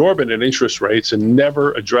paying exorbitant interest rates and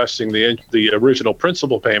never addressing the original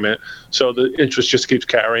principal payment. So the interest just keeps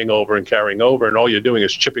carrying over, and all you're doing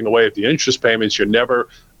is chipping away at the interest payments. You're never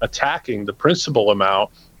attacking the principal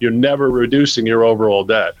amount. You're never reducing your overall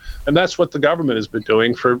debt. And that's what the government has been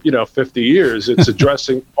doing for 50 years. It's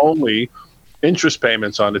addressing only interest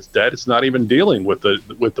payments on its debt. It's not even dealing with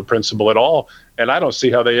the principal at all. And I don't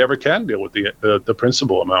see how they ever can deal with the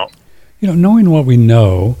principal amount. Knowing what we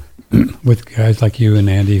know with guys like you and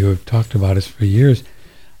Andy who have talked about us for years,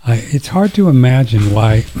 it's hard to imagine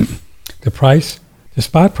why the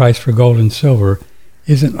spot price for gold and silver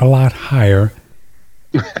isn't a lot higher.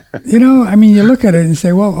 You look at it and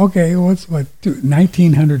say, well, okay, what's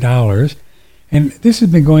 $1,900? And this has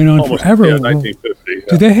been going on forever. Yeah, 1950. Yeah.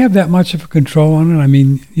 Do they have that much of a control on it? I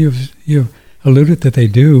mean, you've alluded that they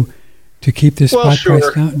do to keep this spot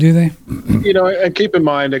price down. Do they? And keep in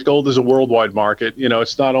mind that gold is a worldwide market.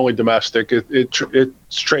 It's not only domestic.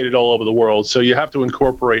 It's traded all over the world. So you have to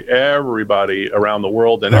incorporate everybody around the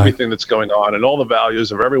world and everything that's going on and all the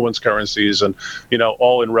values of everyone's currencies and,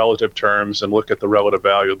 all in relative terms and look at the relative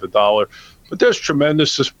value of the dollar. But there's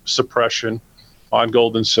tremendous suppression on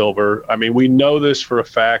gold and silver. I mean, we know this for a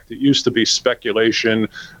fact. It used to be speculation.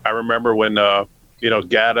 I remember when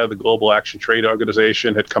GATA, the Global Action Trade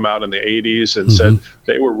Organization, had come out in the 80s and said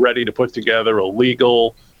they were ready to put together a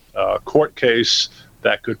legal court case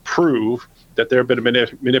that could prove that there had been a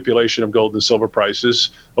manipulation of gold and silver prices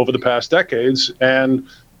over the past decades. And,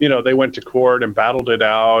 they went to court and battled it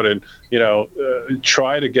out and,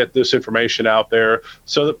 try to get this information out there.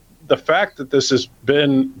 So the fact that this has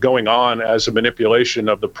been going on as a manipulation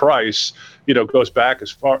of the price, goes back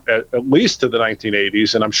as far at least to the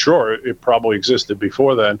 1980s, and I'm sure it probably existed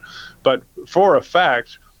before then. But for a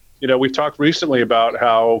fact, we've talked recently about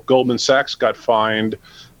how Goldman Sachs got fined,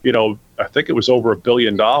 I think it was over $1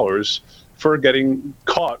 billion for getting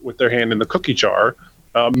caught with their hand in the cookie jar,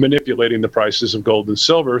 manipulating the prices of gold and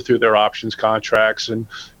silver through their options contracts and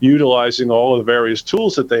utilizing all of the various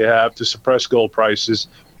tools that they have to suppress gold prices,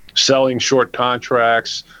 selling short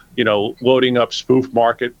contracts, loading up spoof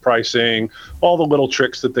market pricing, all the little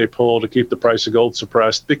tricks that they pull to keep the price of gold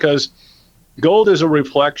suppressed, because gold is a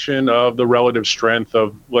reflection of the relative strength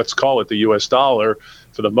of, let's call it, the U.S. dollar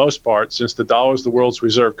for the most part. Since the dollar is the world's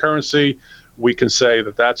reserve currency, we can say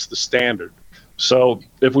that that's the standard. So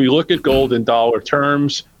if we look at gold in dollar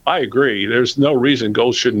terms, I agree. There's no reason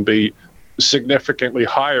gold shouldn't be significantly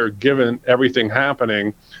higher given everything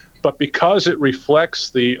happening. But because it reflects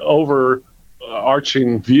the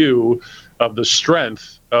overarching view of the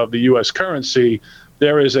strength of the U.S. currency,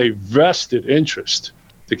 there is a vested interest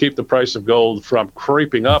to keep the price of gold from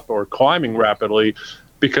creeping up or climbing rapidly,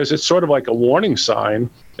 because it's sort of like a warning sign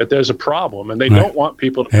that there's a problem, and they don't want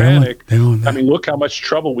people to panic. I mean, look how much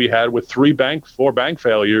trouble we had with 4 bank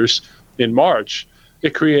failures in March.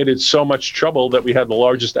 It created so much trouble that we had the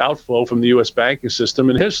largest outflow from the U.S. banking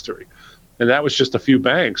system in history. And that was just a few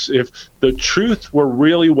banks. If the truth were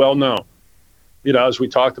really well known, as we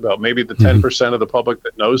talked about, maybe the 10% of the public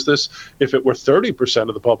that knows this, if it were 30%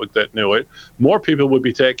 of the public that knew it, more people would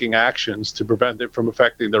be taking actions to prevent it from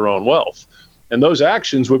affecting their own wealth. And those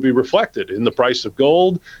actions would be reflected in the price of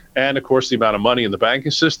gold and, of course, the amount of money in the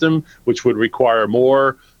banking system, which would require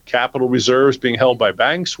more capital reserves being held by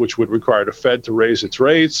banks, which would require the Fed to raise its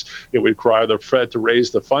rates. It would require the Fed to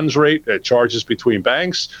raise the funds rate that charges between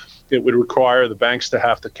banks. It would require the banks to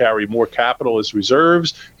have to carry more capital as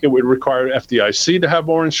reserves. It would require FDIC to have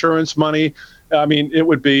more insurance money. I mean, it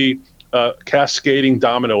would be a cascading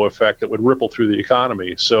domino effect that would ripple through the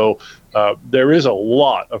economy. So there is a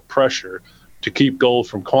lot of pressure to keep gold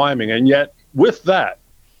from climbing. And yet with that,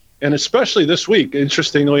 and especially this week,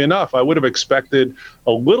 interestingly enough, I would have expected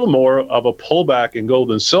a little more of a pullback in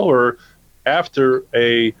gold and silver after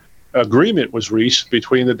a agreement was reached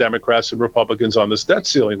between the Democrats and Republicans on this debt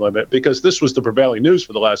ceiling limit, because this was the prevailing news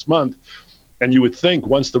for the last month. And you would think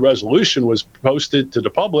once the resolution was posted to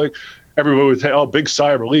the public, everyone would say, oh, big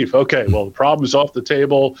sigh of relief. Okay, well, the problem's off the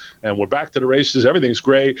table and we're back to the races. Everything's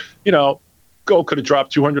great. Gold could have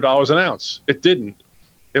dropped $200 an ounce. It didn't.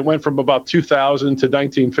 It went from about 2000 to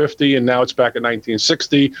 1950, and now it's back at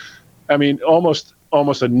 1960. I mean, almost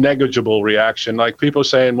a negligible reaction. Like people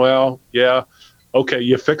saying, well, yeah, okay,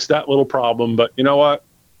 you fixed that little problem, but you know what?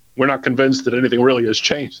 We're not convinced that anything really has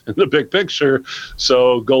changed in the big picture.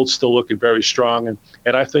 So gold's still looking very strong. And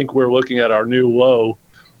I think we're looking at our new low,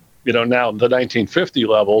 now the 1950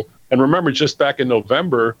 level. And remember, just back in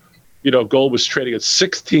November, gold was trading at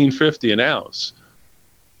 $1,650 an ounce.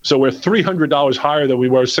 So we're $300 higher than we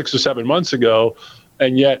were 6 or 7 months ago.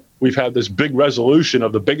 And yet we've had this big resolution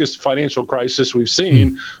of the biggest financial crisis we've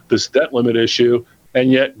seen, this debt limit issue.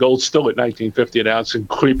 And yet gold's still at $1,950 an ounce and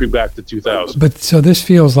creeping back to 2000. But so this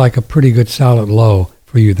feels like a pretty good solid low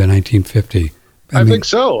for you, the 1950. I think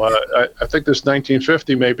so. I think this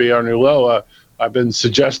 1950 may be our new low. I've been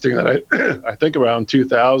suggesting that I think around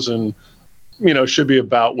 2000, should be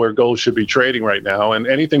about where gold should be trading right now. And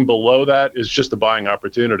anything below that is just a buying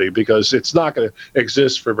opportunity, because it's not going to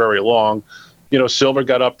exist for very long. Silver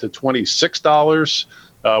got up to $26.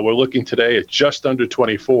 We're looking today at just under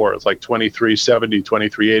 24. It's like $23.70,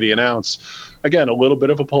 $23.80 an ounce. Again, a little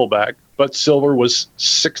bit of a pullback, but silver was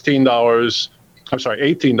 $18.50,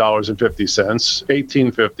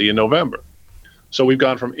 $18.50 in November. So we've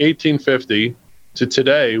gone from $18.50 to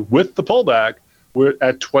today with the pullback, we're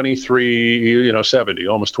at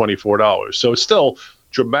 $23.70, almost $24. So it's still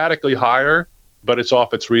dramatically higher, but it's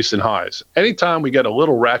off its recent highs. Anytime we get a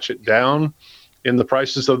little ratchet down in the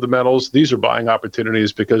prices of the metals, these are buying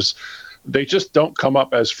opportunities, because they just don't come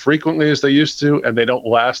up as frequently as they used to, and they don't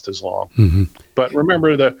last as long. But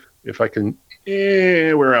remember if I can,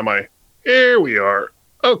 where am I? Here we are.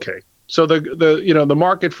 Okay. So the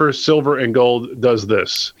market for silver and gold does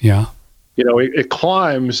this. Yeah. It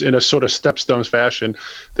climbs in a sort of stepstones fashion.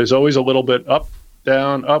 There's always a little bit up,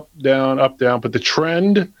 down, up, down, up, down, but the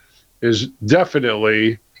trend is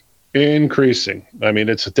definitely increasing. I mean,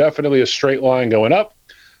 it's definitely a straight line going up,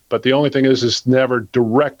 but the only thing is it's never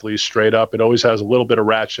directly straight up. It always has a little bit of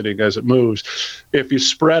ratcheting as it moves. If you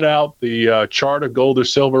spread out the chart of gold or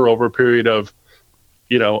silver over a period of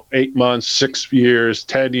 8 months, 6 years,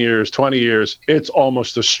 10 years, 20 years, it's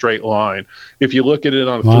almost a straight line. If you look at it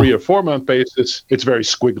on a 3 or 4 month basis, it's very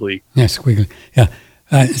squiggly. Yeah, squiggly. Yeah.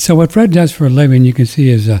 So what Fred does for a living, you can see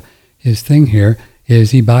his thing here,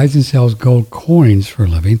 is he buys and sells gold coins for a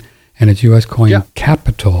living, and it's U.S. Coin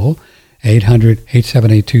Capital,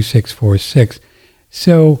 800-878-2646.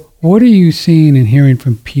 So what are you seeing and hearing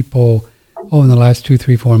from people in the last 2,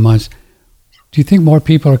 3, 4 months? Do you think more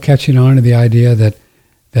people are catching on to the idea that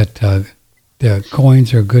the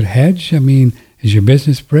coins are a good hedge? I mean, is your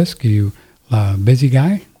business brisk? Are you a busy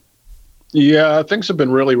guy? Yeah, things have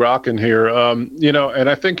been really rocking here. And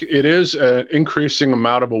I think it is an increasing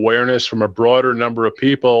amount of awareness from a broader number of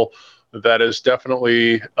people that has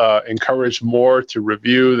definitely encouraged more to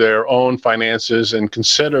review their own finances and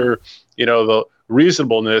consider, the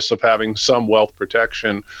reasonableness of having some wealth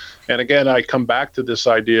protection. And again, I come back to this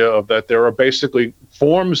idea of that there are basically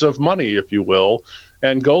forms of money, if you will,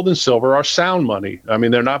 and gold and silver are sound money. I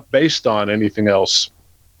mean, they're not based on anything else.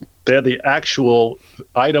 They're the actual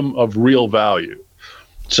item of real value.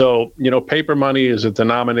 So, paper money is a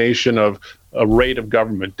denomination of a rate of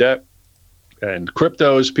government debt. And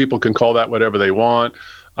cryptos, people can call that whatever they want.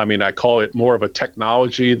 I mean, I call it more of a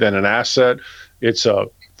technology than an asset. It's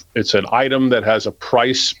an item that has a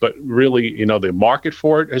price, but really, the market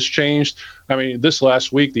for it has changed. I mean, this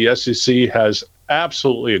last week, the SEC has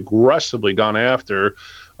absolutely aggressively gone after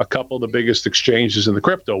a couple of the biggest exchanges in the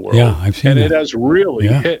crypto world. Yeah, I've seen that. And it has really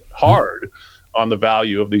hit hard on the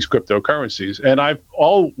value of these cryptocurrencies. And I've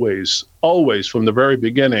always from the very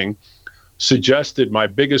beginning suggested my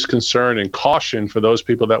biggest concern and caution for those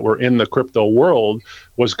people that were in the crypto world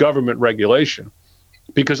was government regulation.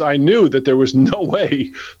 Because I knew that there was no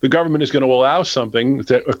way the government is going to allow something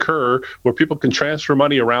to occur where people can transfer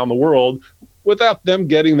money around the world without them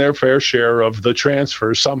getting their fair share of the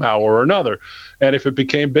transfer somehow or another. And if it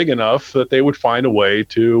became big enough, that they would find a way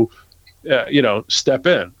to, step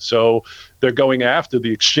in. So they're going after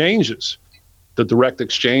the exchanges, the direct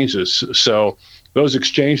exchanges. So those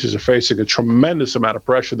exchanges are facing a tremendous amount of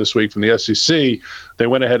pressure this week from the SEC. They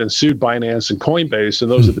went ahead and sued Binance and Coinbase,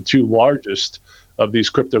 and those are the two largest of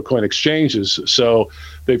these crypto coin exchanges. So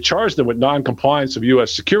they've charged them with non-compliance of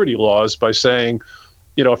U.S. security laws by saying,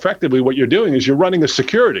 effectively what you're doing is you're running a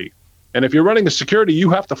security. And if you're running a security,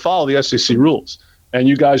 you have to follow the SEC rules. And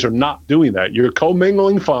you guys are not doing that. You're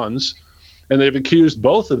commingling funds. And they've accused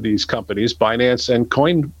both of these companies, Binance and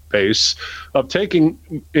Coinbase, of taking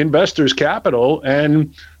investors' capital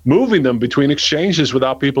and moving them between exchanges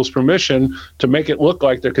without people's permission to make it look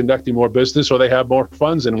like they're conducting more business or they have more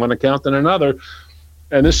funds in one account than another.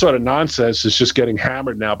 And this sort of nonsense is just getting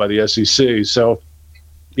hammered now by the SEC. So,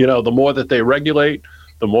 the more that they regulate,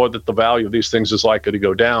 the more that the value of these things is likely to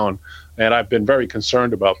go down. And I've been very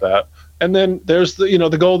concerned about that. And then there's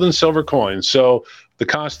the gold and silver coins. So the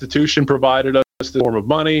Constitution provided us this form of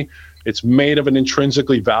money. It's made of an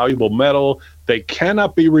intrinsically valuable metal. They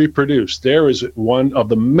cannot be reproduced. There is one of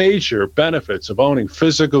the major benefits of owning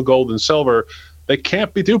physical gold and silver. They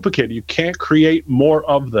can't be duplicated. You can't create more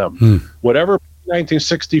of them. Whatever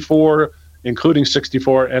 1964, including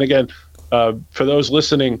 64, and again, for those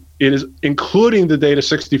listening, it is including the date of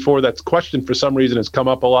 64. That's questioned for some reason. It's come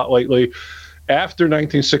up a lot lately. After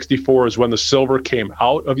 1964 is when the silver came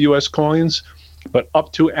out of U.S. coins, but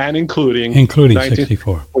up to and including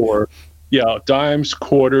 64. Dimes,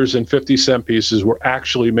 quarters, and 50-cent pieces were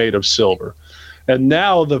actually made of silver. And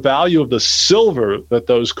now the value of the silver that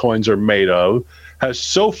those coins are made of has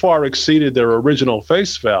so far exceeded their original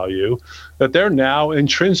face value that they're now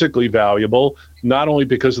intrinsically valuable, not only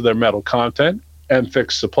because of their metal content and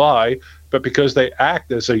fixed supply, but because they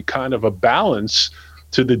act as a kind of a balance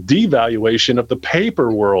to the devaluation of the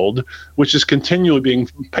paper world, which is continually being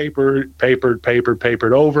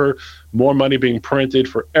papered over, more money being printed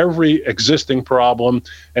for every existing problem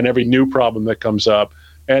and every new problem that comes up.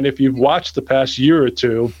 And if you've watched the past year or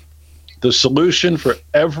two, the solution for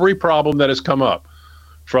every problem that has come up,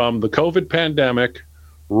 from the COVID pandemic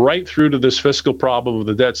right through to this fiscal problem of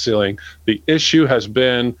the debt ceiling, the issue has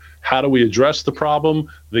been, how do we address the problem?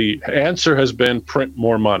 The answer has been print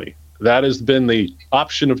more money. That has been the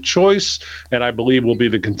option of choice, and I believe will be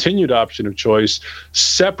the continued option of choice,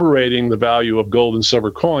 separating the value of gold and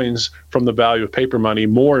silver coins from the value of paper money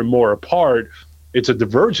more and more apart. it's a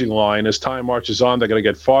diverging line. As time marches on, they're going to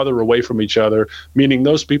get farther away from each other, meaning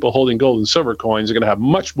those people holding gold and silver coins are going to have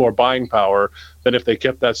much more buying power than if they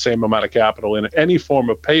kept that same amount of capital in any form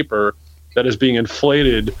of paper that is being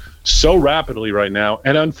inflated so rapidly right now.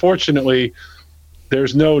 And unfortunately,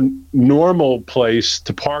 there's no normal place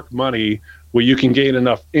to park money where you can gain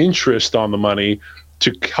enough interest on the money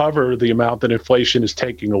to cover the amount that inflation is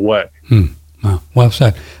taking away. Wow, well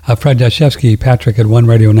said. Fred Dashvsky, Patrick at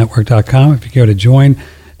OneRadioNetwork.com. If you care to join,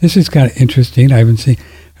 this is kind of interesting. I haven't seen,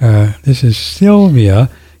 this is Sylvia.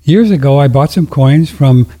 Years ago, I bought some coins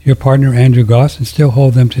from your partner, Andrew Goss, and still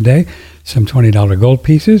hold them today, some $20 gold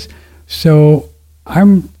pieces. So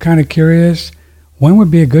I'm kind of curious, when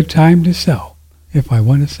would be a good time to sell if I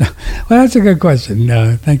want to sell? Well, that's a good question.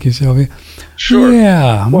 Thank you, Sylvia. Sure.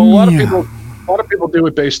 Yeah. Well, a lot of people do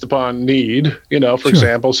it based upon need. For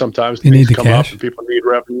example, sometimes things come up and people need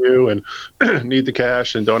revenue and need the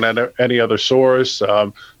cash and don't have any other source.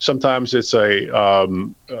 Sometimes it's a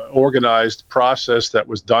organized process that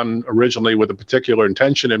was done originally with a particular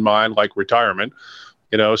intention in mind, like retirement.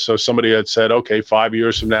 So somebody had said, okay, 5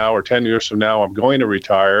 years from now or 10 years from now, I'm going to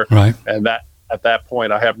retire. Right. And that at that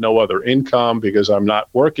point, I have no other income because I'm not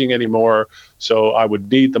working anymore. So I would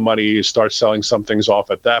need the money to start selling some things off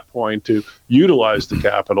at that point to utilize the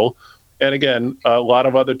capital. And again, a lot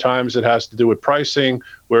of other times it has to do with pricing,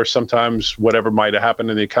 where sometimes whatever might have happened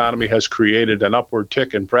in the economy has created an upward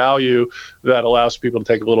tick in value that allows people to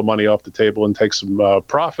take a little money off the table and take some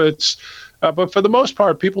profits. But for the most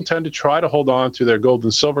part, people tend to try to hold on to their gold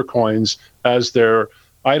and silver coins as their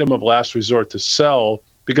item of last resort to sell,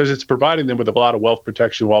 because it's providing them with a lot of wealth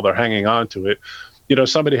protection while they're hanging on to it.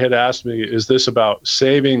 Somebody had asked me, is this about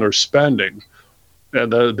saving or spending?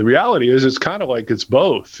 And the reality is it's kind of like it's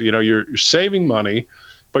both. You're saving money,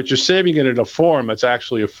 but you're saving it in a form that's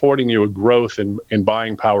actually affording you a growth in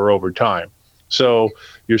buying power over time. So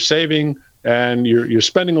you're saving and you're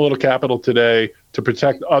spending a little capital today to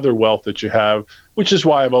protect other wealth that you have, which is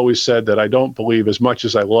why I've always said that I don't believe, as much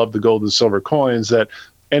as I love the gold and silver coins, that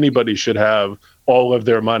anybody should have all of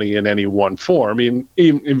their money in any one form. I mean,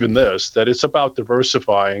 even this, that it's about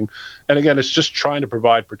diversifying. And again, it's just trying to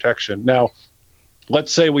provide protection. Now,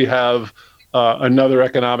 let's say we have another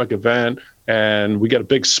economic event and we get a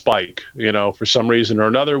big spike, for some reason or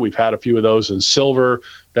another. We've had a few of those in silver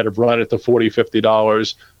that have run at the $40,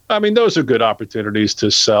 $50. I mean, those are good opportunities to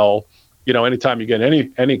sell. Anytime you get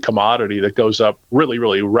any commodity that goes up really,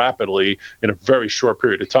 really rapidly in a very short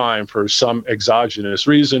period of time for some exogenous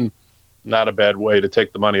reason, not a bad way to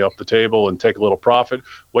take the money off the table and take a little profit,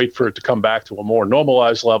 wait for it to come back to a more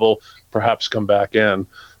normalized level, perhaps come back in.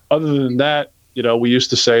 Other than that, we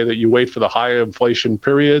used to say that you wait for the high inflation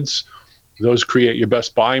periods. Those create your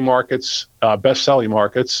best buying markets, best selling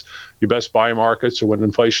markets. Your best buying markets are when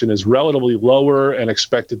inflation is relatively lower and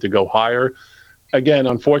expected to go higher. Again,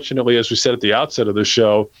 unfortunately, as we said at the outset of the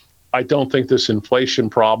show, I don't think this inflation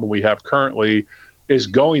problem we have currently is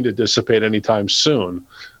going to dissipate anytime soon.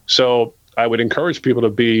 So I would encourage people to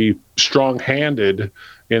be strong-handed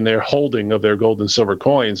in their holding of their gold and silver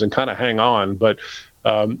coins and kind of hang on. But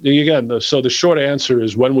again, so the short answer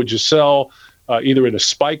is, when would you sell? Either at a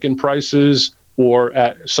spike in prices or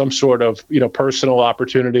at some sort of personal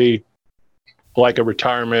opportunity, like a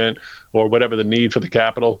retirement or whatever the need for the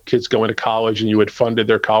capital. Kids going to college and you had funded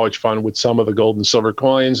their college fund with some of the gold and silver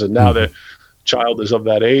coins, and now the child is of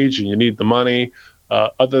that age and you need the money.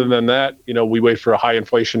 Other than that, we wait for a high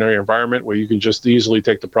inflationary environment where you can just easily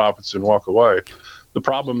take the profits and walk away. The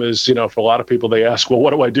problem is, for a lot of people, they ask, well,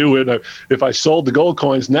 what do I do if I sold the gold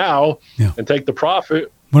coins now and take the profit?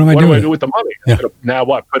 What do I do with the money? Yeah. Now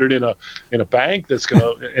what? Put it in a bank that's going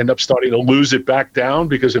to end up starting to lose it back down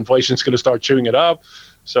because inflation's going to start chewing it up.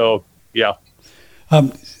 So, yeah.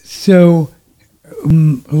 So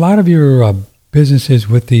a lot of your businesses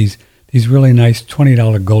with these really nice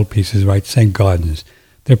 $20 gold pieces, right? St. Gaudens,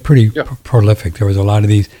 they're pretty prolific. There was a lot of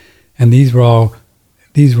these, and these were all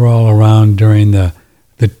around during the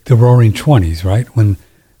Roaring '20s, right? When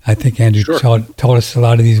I think Andrew told us a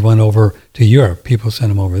lot of these went over to Europe. People sent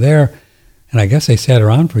them over there, and I guess they sat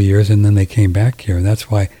around for years, and then they came back here, and that's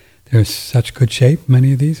why they're in such good shape.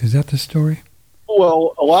 Many of these, is that the story?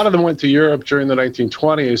 Well, a lot of them went to Europe during the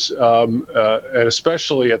 1920s, and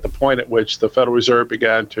especially at the point at which the Federal Reserve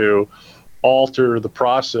began to alter the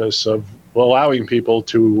process of allowing people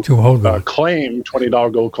to claim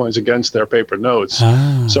 $20 gold coins against their paper notes.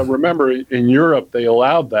 So remember, in Europe, they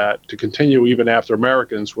allowed that to continue even after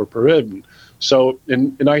Americans were forbidden. So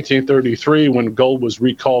in 1933, when gold was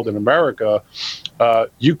recalled in America,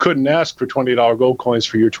 you couldn't ask for $20 gold coins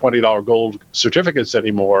for your $20 gold certificates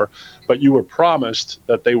anymore, but you were promised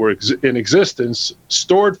that they were in existence,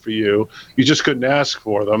 stored for you. You just couldn't ask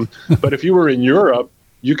for them. But if you were in Europe,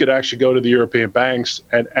 you could actually go to the European banks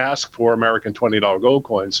and ask for American $20 gold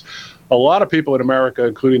coins. A lot of people in America,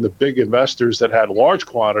 including the big investors that had large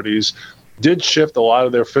quantities, did shift a lot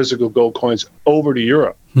of their physical gold coins over to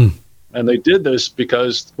Europe. And they did this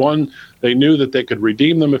because, one, they knew that they could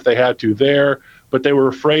redeem them if they had to there, but they were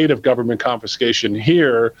afraid of government confiscation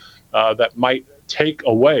here that might take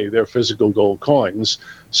away their physical gold coins.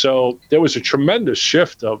 So there was a tremendous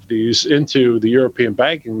shift of these into the European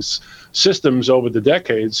banking systems over the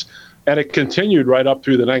decades. And it continued right up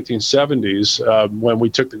through the 1970s when we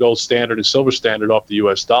took the gold standard and silver standard off the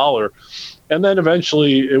US dollar. And then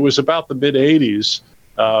eventually it was about the mid 80s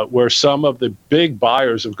where some of the big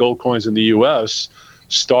buyers of gold coins in the US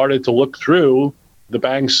started to look through the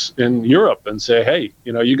banks in Europe and say, hey,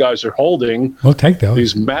 you guys are holding we'll take those.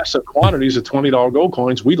 These massive quantities of $20 gold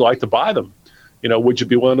coins. We'd like to buy them. Would you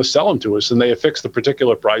be willing to sell them to us? And they affixed a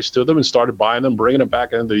particular price to them and started buying them, bringing them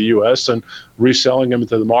back into the U.S. and reselling them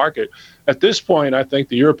into the market. At this point, I think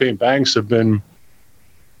the European banks have been,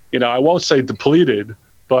 I won't say depleted,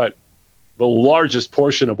 but the largest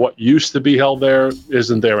portion of what used to be held there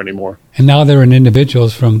isn't there anymore. And now they're in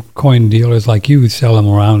individuals from coin dealers like you who sell them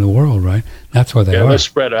around the world, right? That's where they are. They're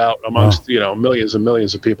spread out amongst, millions and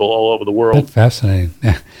millions of people all over the world. That's fascinating.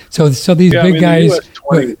 Yeah. So these big guys...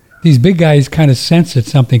 These big guys kind of sensed that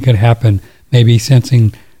something could happen, maybe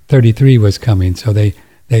sensing 33 was coming, so they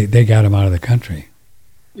got him out of the country.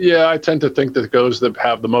 Yeah, I tend to think that those that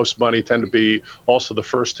have the most money tend to be also the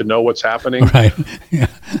first to know what's happening. Right. Yeah.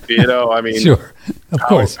 Sure. Of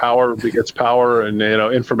course. Power begets power, and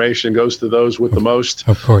information goes to those with the most.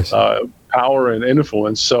 Of course. Power and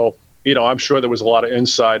influence. So I'm sure there was a lot of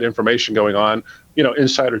inside information going on.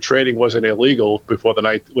 Insider trading wasn't illegal before the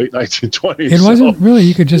late 1920s. It wasn't really.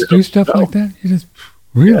 You could just do stuff like that. You just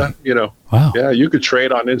really. Yeah, Wow. Yeah, you could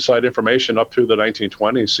trade on inside information up through the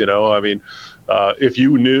 1920s. If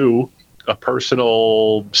you knew a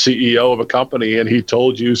personal CEO of a company and he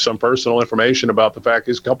told you some personal information about the fact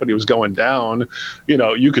his company was going down,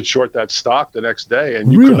 you could short that stock the next day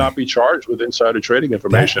and you could not be charged with insider trading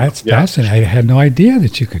information. That's fascinating. I had no idea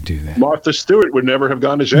that you could do that. Martha Stewart would never have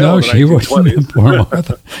gone to jail. No, she wasn't. Poor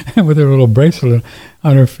Martha, with her little bracelet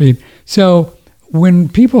on her feet. So when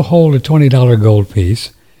people hold a $20 gold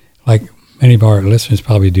piece, like many of our listeners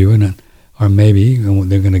probably do, or maybe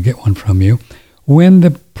they're going to get one from you, when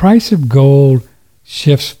the price of gold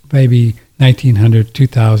shifts maybe 1900,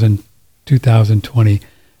 2000, 2020,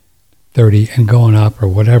 30 and going up or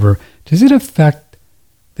whatever, does it affect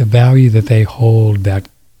the value that they hold?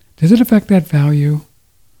 Does it affect that value?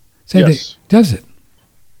 Yes. Does it?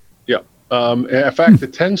 Yeah. In fact,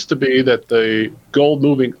 it tends to be that the gold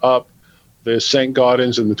moving up, the St.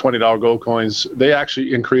 Gaudens and the $20 gold coins, they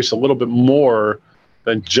actually increase a little bit more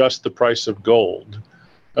than just the price of gold.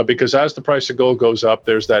 Because as the price of gold goes up,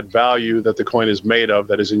 there's that value that the coin is made of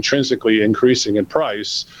that is intrinsically increasing in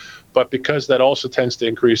price. But because that also tends to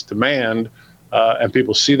increase demand and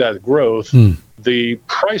people see that growth, the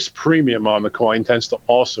price premium on the coin tends to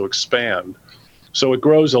also expand. So it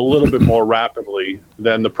grows a little bit more rapidly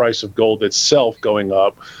than the price of gold itself going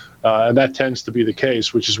up. And that tends to be the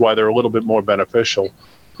case, which is why they're a little bit more beneficial.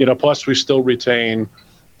 Plus we still retain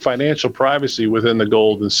financial privacy within the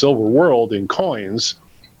gold and silver world in coins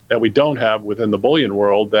that we don't have within the bullion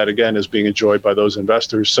world that, again, is being enjoyed by those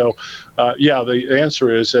investors. So, the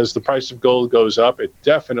answer is as the price of gold goes up, it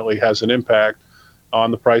definitely has an impact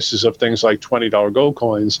on the prices of things like $20 gold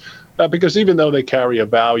coins, because even though they carry a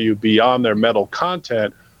value beyond their metal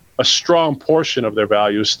content, a strong portion of their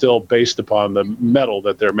value is still based upon the metal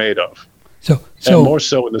that they're made of. So and more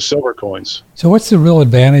so in the silver coins. So what's the real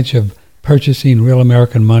advantage of purchasing real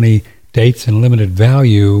American money, dates, and limited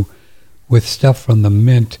value with stuff from the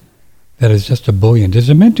mint that is just a bullion? Does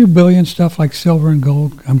the mint do bullion stuff like silver and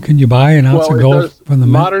gold? Can you buy an ounce of gold from the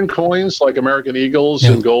mint? Modern coins like American Eagles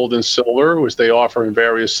and gold and silver, which they offer in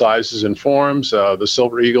various sizes and forms. The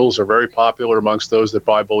silver Eagles are very popular amongst those that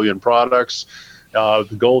buy bullion products.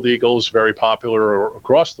 The gold Eagles, very popular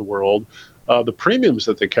across the world. The premiums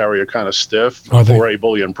that they carry are kind of stiff for a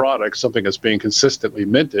bullion product, something that's being consistently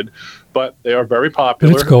minted, but they are very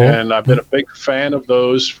popular. Cool. And I've been a big fan of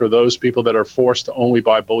those for those people that are forced to only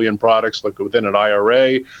buy bullion products like within an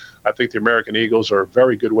IRA. I think the American Eagles are a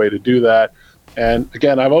very good way to do that. And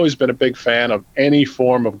again, I've always been a big fan of any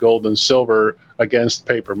form of gold and silver against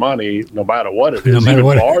paper money, no matter what it is. No matter even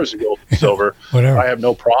what bars of gold and silver. Whatever. I have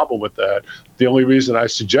no problem with that. The only reason I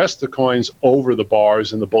suggest the coins over the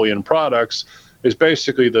bars and the bullion products is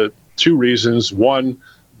basically the two reasons. One,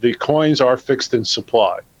 the coins are fixed in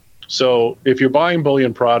supply. So if you're buying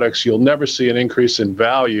bullion products, you'll never see an increase in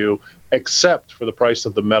value except for the price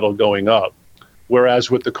of the metal going up. Whereas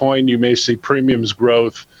with the coin, you may see premiums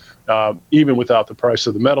growth even without the price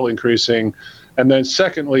of the metal increasing. And then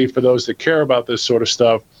secondly, for those that care about this sort of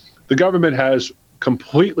stuff, the government has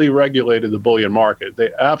completely regulated the bullion market.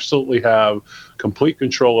 They absolutely have complete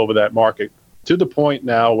control over that market, to the point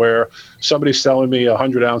now where somebody's selling me a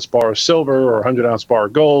 100-ounce bar of silver or a 100-ounce bar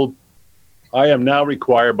of gold. I am now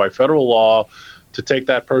required by federal law to take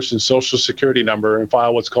that person's social security number and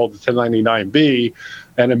file what's called the 1099-B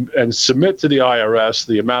and submit to the IRS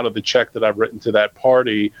the amount of the check that I've written to that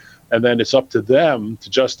party. And then it's up to them to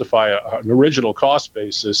justify an original cost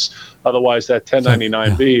basis. Otherwise, that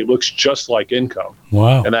 1099-B looks just like income.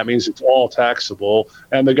 Wow. And that means it's all taxable.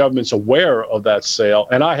 And the government's aware of that sale.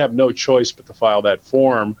 And I have no choice but to file that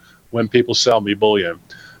form when people sell me bullion.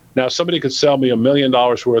 Now, somebody could sell me $1 million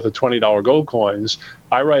worth of $20 gold coins.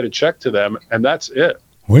 I write a check to them, and that's it.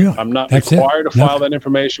 Really? I'm not required to file that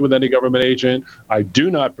information with any government agent. I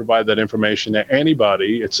do not provide that information to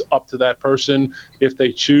anybody. It's up to that person. If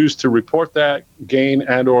they choose to report that gain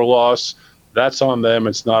and or loss, that's on them.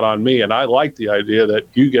 It's not on me. And I like the idea that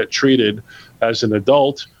you get treated as an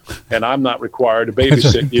adult, and I'm not required to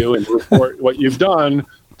babysit you and report what you've done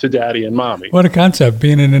to daddy and mommy. What a concept,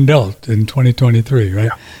 being an adult in 2023,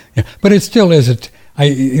 right? Yeah. But it still is,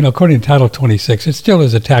 according to Title 26, it still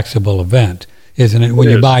is a taxable event, isn't it? When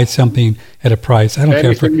you buy something at a price, I don't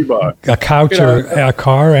care for a couch or a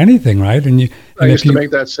car or anything, right? I used to make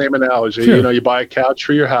that same analogy. Sure. You buy a couch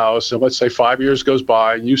for your house, and let's say 5 years goes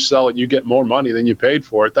by, and you sell it, you get more money than you paid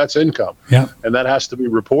for it. That's income. Yeah. And that has to be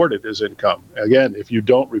reported as income. Again, if you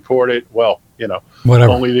don't report it, well,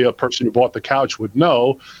 whatever. Only the person who bought the couch would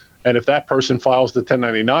know. And if that person files the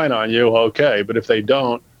 1099 on you, okay. But if they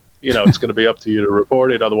don't, it's going to be up to you to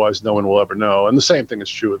report it. Otherwise, no one will ever know. And the same thing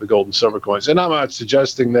is true with the gold and silver coins. And I'm not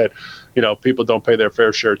suggesting that, people don't pay their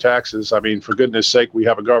fair share of taxes. I mean, for goodness sake, we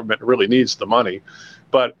have a government that really needs the money.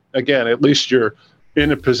 But again, at least you're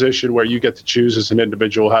in a position where you get to choose as an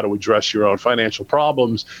individual how to address your own financial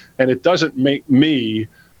problems. And it doesn't make me,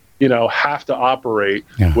 have to operate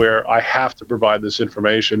where I have to provide this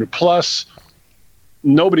information. Plus,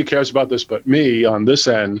 nobody cares about this but me on this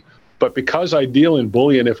end. But because I deal in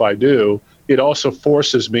bullion, if I do, it also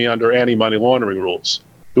forces me under anti-money laundering rules,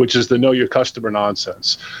 which is the know your customer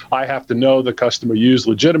nonsense. I have to know the customer used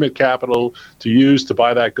legitimate capital to use to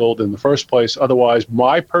buy that gold in the first place. Otherwise,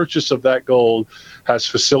 my purchase of that gold has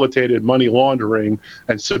facilitated money laundering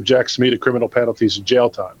and subjects me to criminal penalties and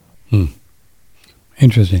jail time.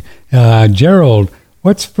 Interesting. Gerald,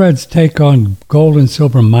 what's Fred's take on gold and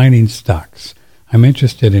silver mining stocks? I'm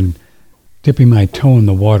interested in dipping my toe in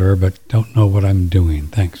the water, but don't know what I'm doing.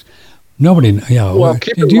 Thanks. Nobody. Yeah. Well,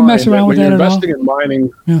 keep in do you mind mess around with that at all? Investing in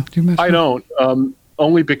mining. Yeah. Do you mess? I don't.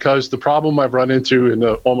 Only because the problem I've run into in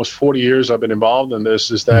the almost 40 years I've been involved in this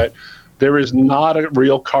is that there is not a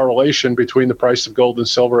real correlation between the price of gold and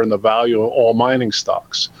silver and the value of all mining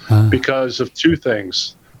stocks because of two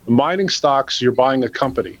things. The mining stocks, you're buying a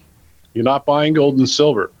company. You're not buying gold and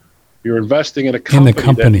silver. You're investing in a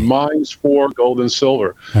company that mines for gold and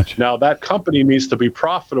silver. Gotcha. Now, that company needs to be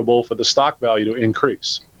profitable for the stock value to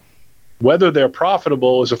increase. Whether they're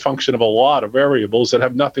profitable is a function of a lot of variables that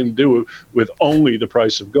have nothing to do with only the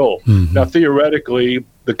price of gold. Mm-hmm. Now, theoretically,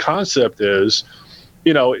 the concept is,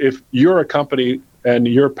 if you're a company and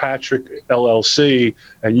you're Patrick LLC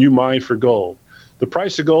and you mine for gold, the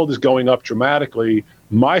price of gold is going up dramatically.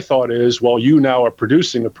 My thought is, well, you now are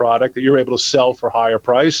producing a product that you're able to sell for higher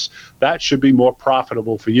price. That should be more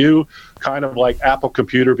profitable for you, kind of like Apple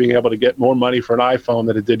Computer being able to get more money for an iPhone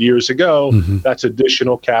than it did years ago. Mm-hmm. That's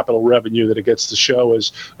additional capital revenue that it gets to show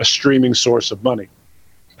as a streaming source of money.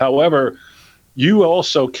 However, you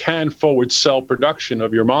also can forward sell production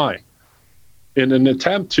of your mine. In an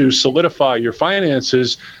attempt to solidify your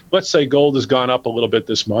finances, let's say gold has gone up a little bit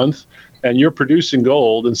this month, and you're producing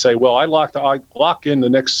gold and say, well, I lock in the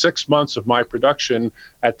next 6 months of my production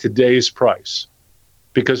at today's price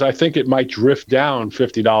because I think it might drift down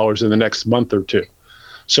 $50 in the next month or two.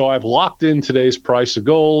 So I've locked in today's price of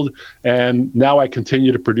gold, and now I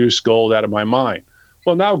continue to produce gold out of my mine.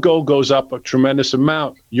 Well, now gold goes up a tremendous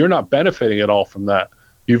amount. You're not benefiting at all from that.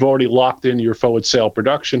 You've already locked in your forward sale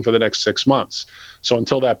production for the next 6 months. So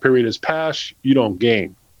until that period has passed, you don't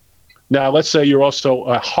gain. Now, let's say you're also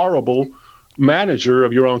a horrible manager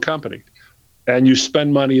of your own company and you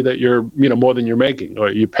spend money that you're, more than you're making, or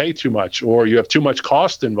you pay too much, or you have too much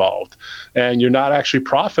cost involved, and you're not actually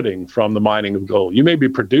profiting from the mining of gold. You may be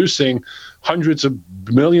producing hundreds of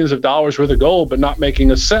millions of dollars worth of gold, but not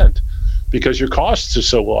making a cent because your costs are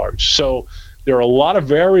so large. So there are a lot of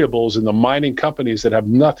variables in the mining companies that have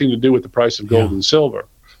nothing to do with the price of gold and silver.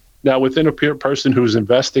 Now, within a person who's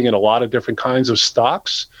investing in a lot of different kinds of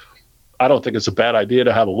stocks, I don't think it's a bad idea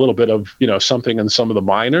to have a little bit of, something in some of the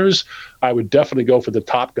miners. I would definitely go for the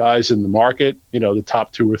top guys in the market, the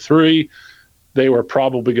top 2 or 3. They were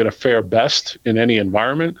probably going to fare best in any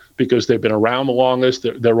environment because they've been around the longest.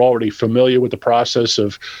 They're already familiar with the process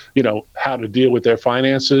of, how to deal with their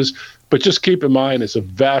finances. But just keep in mind, it's a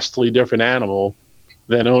vastly different animal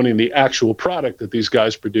than owning the actual product that these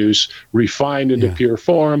guys produce, refined into pure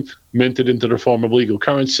form, minted into the form of legal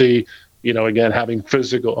currency, again, having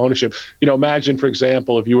physical ownership. Imagine, for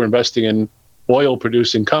example, if you were investing in oil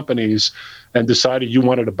producing companies and decided you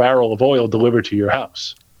wanted a barrel of oil delivered to your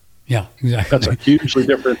house. Yeah, exactly. That's a hugely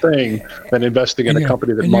different thing than investing in a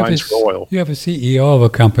company that mines for oil. You have a CEO of a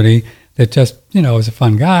company that just, is a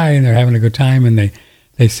fun guy and they're having a good time, and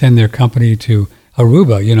they send their company to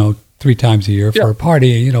Aruba, 3 times a year for a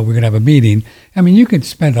party. We're going to have a meeting. I mean, you could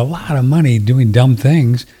spend a lot of money doing dumb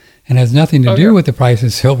things and has nothing to do with the price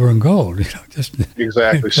of silver and gold.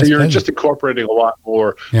 Exactly. So you're just incorporating a lot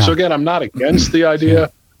more. Yeah. So again, I'm not against the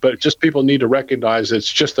idea, but just people need to recognize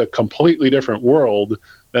it's just a completely different world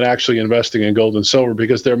than actually investing in gold and silver,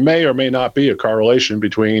 because there may or may not be a correlation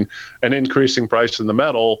between an increasing price in the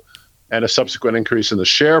metal and a subsequent increase in the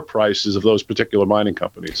share prices of those particular mining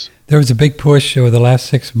companies. There was a big push over the last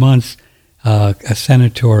 6 months. A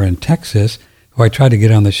senator in Texas, who I tried to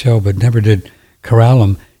get on the show but never did corral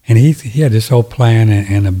him, and he had this whole plan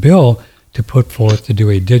and a bill to put forth to do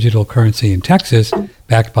a digital currency in Texas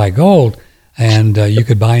backed by gold. And you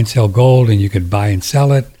could buy and sell gold, and you could buy and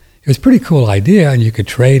sell it. It was a pretty cool idea, and you could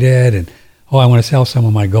trade it. And, I want to sell some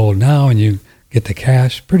of my gold now, and you get the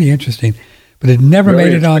cash. Pretty interesting. But it never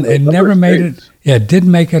made it on. It never made it. Yeah, it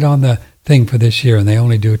didn't make it on the thing for this year, and they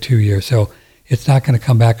only do 2 years. So it's not going to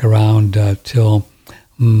come back around till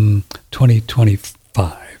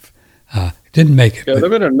 2025. Didn't make it. Yeah, there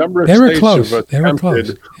have been a number of states were close. Who've They were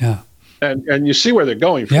close. Yeah. And you see where they're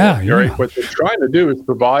going from. Right? What they're trying to do is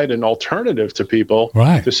provide an alternative to people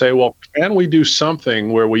to say, well, can we do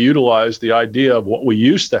something where we utilize the idea of what we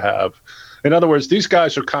used to have? In other words, these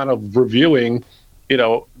guys are kind of reviewing,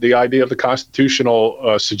 the idea of the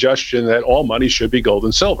constitutional suggestion that all money should be gold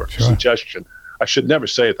and silver. Suggestion. I should never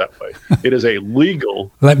say it that way. It is a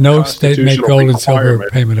legal Let no state make gold and silver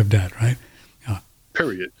payment of debt, right?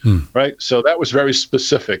 Period. Right? So that was very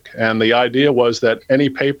specific. And the idea was that any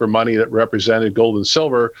paper money that represented gold and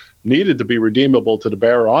silver needed to be redeemable to the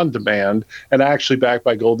bearer on demand and actually backed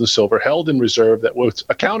by gold and silver held in reserve that was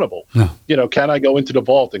accountable. Can I go into the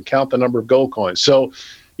vault and count the number of gold coins? So,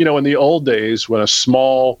 in the old days when a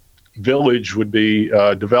small village would be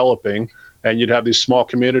developing and you'd have these small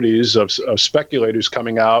communities of speculators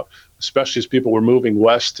coming out, especially as people were moving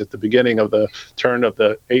west at the beginning of the turn of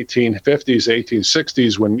the 1850s,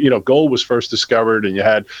 1860s, when, gold was first discovered and you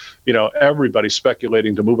had, everybody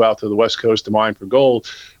speculating to move out to the West Coast to mine for gold.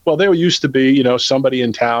 Well, there used to be, somebody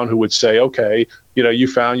in town who would say, okay, you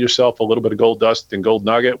found yourself a little bit of gold dust and gold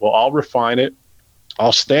nugget. Well, I'll refine it.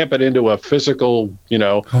 I'll stamp it into a physical,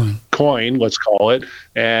 coin, let's call it.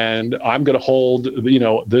 And I'm going to hold,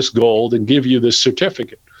 this gold and give you this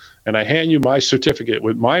certificate. And I hand you my certificate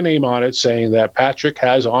with my name on it saying that Patrick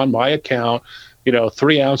has on my account,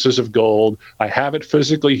 3 ounces of gold. I have it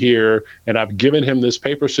physically here, and I've given him this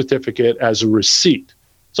paper certificate as a receipt.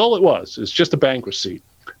 That's all it was. It's just a bank receipt.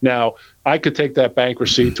 Now, I could take that bank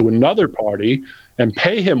receipt to another party and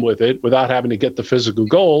pay him with it without having to get the physical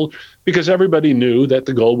gold, because everybody knew that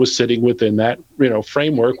the gold was sitting within that,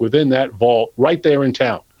 framework, within that vault right there in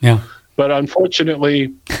town. Yeah. But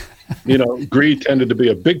unfortunately, greed tended to be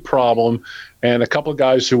a big problem. And a couple of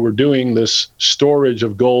guys who were doing this storage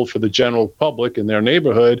of gold for the general public in their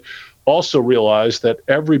neighborhood also realized that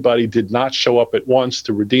everybody did not show up at once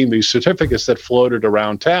to redeem these certificates that floated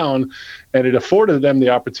around town. And it afforded them the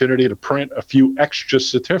opportunity to print a few extra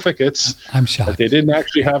certificates that they didn't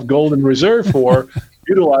actually have gold in reserve for,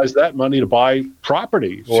 utilize that money to buy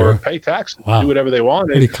property or pay taxes, do whatever they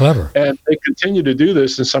wanted. Pretty clever. And they continued to do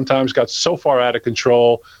this and sometimes got so far out of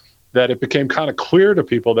control that it became kind of clear to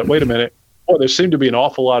people that, wait a minute, there seemed to be an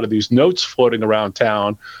awful lot of these notes floating around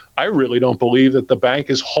town. I really don't believe that the bank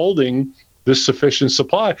is holding this sufficient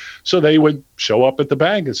supply. So they would show up at the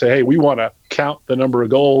bank and say, hey, we want to count the number of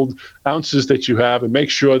gold ounces that you have and make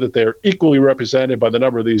sure that they're equally represented by the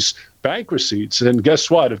number of these bank receipts. And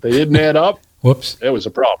guess what? If they didn't add up, Whoops. It was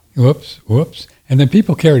a problem. Whoops. And then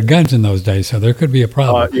people carried guns in those days, so there could be a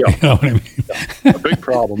problem. Yeah. You know what I mean? A big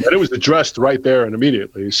problem. And it was addressed right there and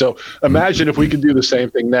immediately. So imagine if we could do the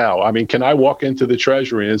same thing now. I mean, can I walk into the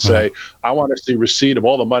Treasury and say, I want to see receipt of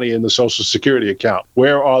all the money in the Social Security account?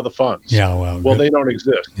 Where are the funds? Yeah, well, they don't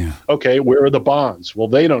exist. Yeah. Okay, where are the bonds? Well,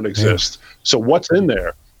 they don't exist. Yeah. So what's in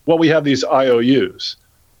there? Well, we have these IOUs.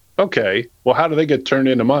 Okay, well, how do they get turned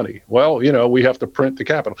into money? Well, we have to print the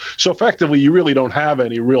capital. So effectively, you really don't have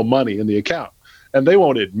any real money in the account. And they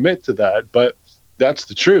won't admit to that, but that's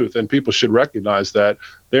the truth. And people should recognize that.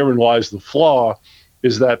 Therein lies the flaw,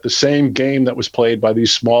 is that the same game that was played by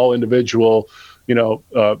these small individual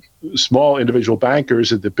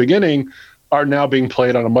bankers at the beginning are now being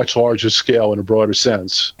played on a much larger scale in a broader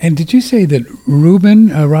sense. And did you say that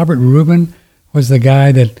Robert Rubin, was the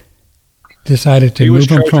guy that decided to move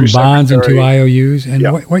them from bonds into IOUs? And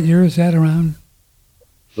what year is that around?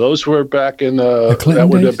 Those were back in the Clinton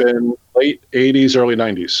that would days? have been late 80s, early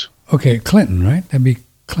 90s. Okay, Clinton, right? That'd be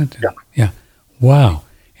Clinton. Yeah. Wow.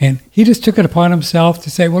 And he just took it upon himself to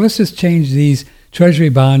say, well, let's just change these Treasury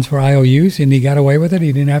bonds for IOUs, and he got away with it?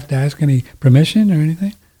 He didn't have to ask any permission or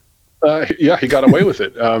anything? Yeah, he got away with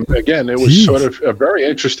it. Again, it was sort of a very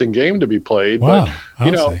interesting game to be played. Wow.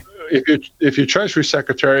 But, if you're Treasury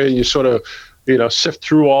Secretary and you sort of, sift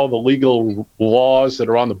through all the legal laws that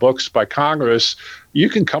are on the books by Congress, you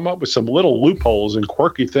can come up with some little loopholes and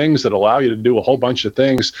quirky things that allow you to do a whole bunch of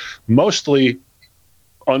things, mostly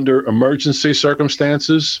under emergency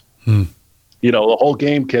circumstances. The whole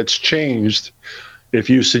game gets changed if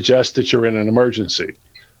you suggest that you're in an emergency.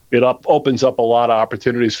 It opens up a lot of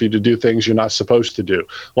opportunities for you to do things you're not supposed to do,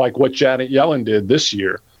 like what Janet Yellen did this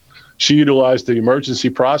year. She utilized the emergency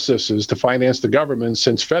processes to finance the government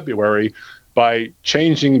since February by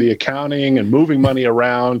changing the accounting and moving money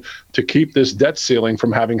around to keep this debt ceiling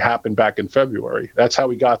from having happened back in February. That's how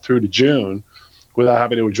we got through to June without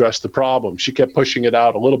having to address the problem. She kept pushing it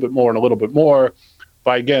out a little bit more and a little bit more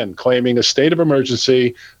by, again, claiming a state of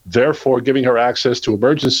emergency, therefore giving her access to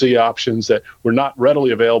emergency options that were not readily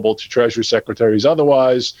available to Treasury secretaries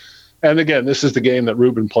otherwise. And again, this is the game that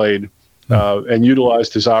Rubin played and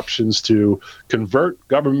utilized his options to convert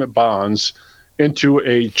government bonds into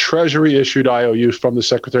a Treasury-issued IOU from the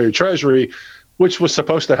Secretary of Treasury, which was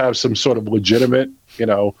supposed to have some sort of legitimate,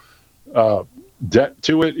 debt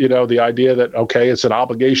to it. The idea that, okay, it's an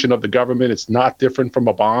obligation of the government. It's not different from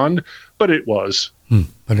a bond, but it was.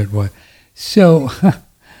 But it was. So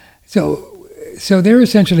they're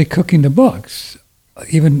essentially cooking the books,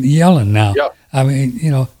 even Yellen now. Yeah. I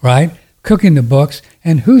mean, right? Cooking the books.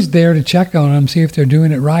 And who's there to check on them, see if they're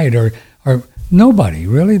doing it right? Or nobody,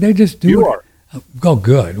 really? They just do it. You are. Oh,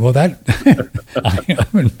 good. Well, I'm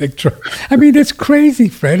in big trouble. I mean, it's crazy,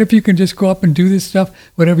 Fred, if you can just go up and do this stuff,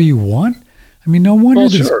 whatever you want. I mean, no wonder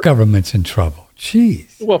this government's in trouble.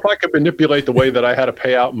 Jeez. Well, if I could manipulate the way that I had to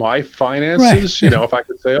pay out my finances, right. If I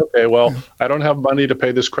could say, okay, well, I don't have money to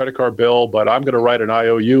pay this credit card bill, but I'm going to write an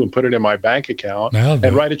IOU and put it in my bank account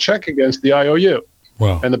and write a check against the IOU.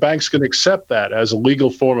 Wow. And the bank's going to accept that as a legal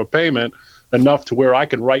form of payment enough to where I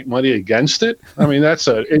can write money against it. I mean, that's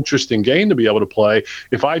an interesting game to be able to play.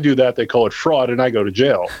 If I do that, they call it fraud and I go to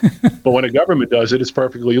jail. But when a government does it, it's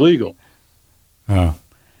perfectly legal. Oh,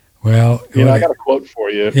 well. I got a quote for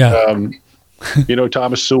you. Yeah.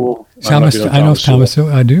 Thomas Sewell. I know Thomas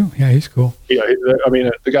Sewell. I do. Yeah, he's cool. Yeah, I mean,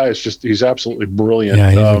 the guy is he's absolutely brilliant. Yeah,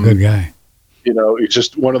 he's a good guy. He's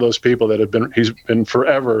just one of those people that he's been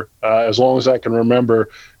forever, as long as I can remember,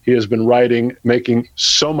 he has been writing, making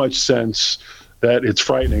so much sense that it's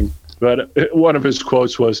frightening. But one of his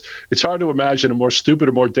quotes was, "It's hard to imagine a more stupid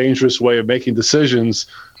or more dangerous way of making decisions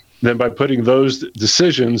than by putting those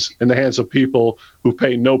decisions in the hands of people who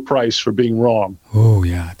pay no price for being wrong." Oh,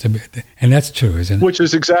 yeah. And that's true, isn't it? Which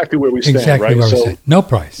is exactly where we stand, exactly right? Where we stand. No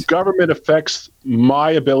price. Government affects my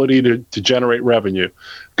ability to generate revenue.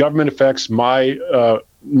 Government affects my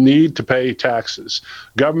need to pay taxes.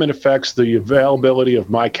 Government affects the availability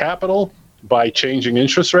of my capital by changing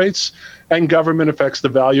interest rates. And government affects the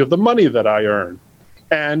value of the money that I earn.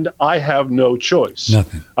 And I have no choice.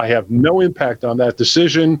 Nothing. I have no impact on that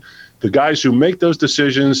decision. The guys who make those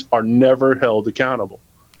decisions are never held accountable.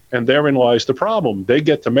 And therein lies the problem. They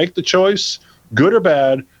get to make the choice, good or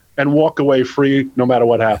bad, and walk away free no matter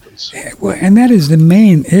what happens. Well, and that is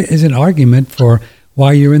is an argument for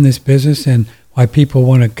why you're in this business and why people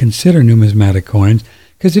want to consider numismatic coins,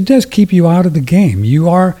 because it does keep you out of the game. You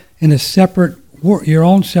are in a your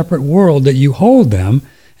own separate world that you hold them,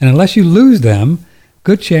 and unless you lose them,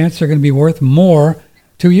 good chance they're going to be worth more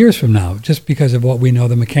 2 years from now, just because of what we know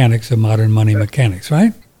the mechanics of modern money mechanics,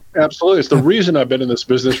 right? Absolutely. It's the reason I've been in this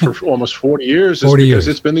business for almost 40 years is 40 because years.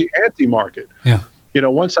 it's been the anti-market. Yeah.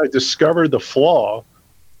 Once I discovered the flaw,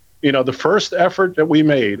 the first effort that we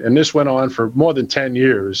made, and this went on for more than 10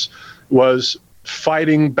 years, was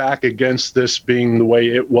fighting back against this being the way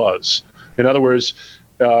it was. In other words,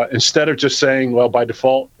 instead of just saying, well, by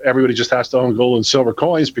default, everybody just has to own gold and silver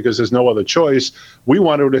coins because there's no other choice, we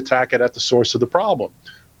wanted to attack it at the source of the problem.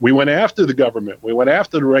 We went after the government. We went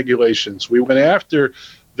after the regulations. We went after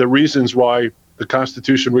the reasons why the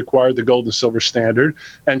Constitution required the gold and silver standard,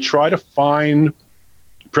 and try to find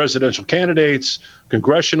presidential candidates,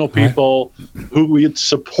 congressional people who would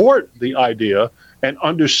support the idea and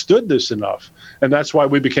understood this enough. And that's why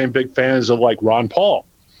we became big fans of like Ron Paul.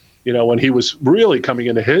 When he was really coming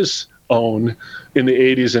into his own in the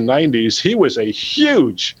 80s and 90s, he was a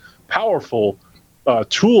huge, powerful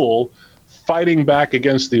tool fighting back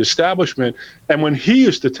against the establishment. And when he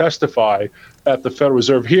used to testify at the Federal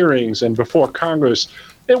Reserve hearings and before Congress,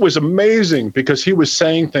 it was amazing because he was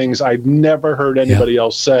saying things I'd never heard anybody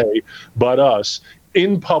else say but us,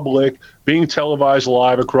 in public, being televised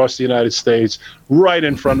live across the United States, right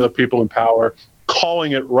in front of the people in power,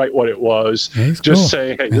 calling it right what it was, just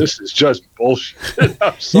saying, hey, this is just bullshit.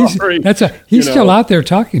 I'm sorry. He's still out there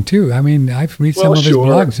talking too. I mean, I've read some of his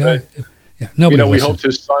blogs. We hoped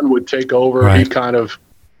his son would take over. Right.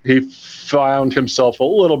 He found himself a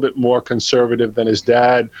little bit more conservative than his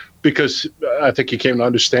dad because I think he came to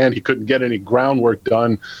understand he couldn't get any groundwork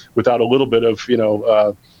done without a little bit of,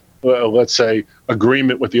 let's say,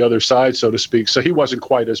 agreement with the other side, so to speak. So he wasn't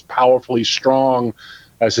quite as powerfully strong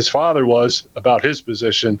as his father was about his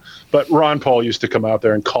position. But Ron Paul used to come out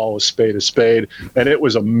there and call a spade, and it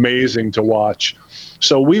was amazing to watch.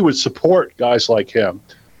 So we would support guys like him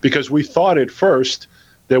because we thought at first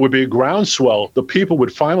there would be a groundswell. The people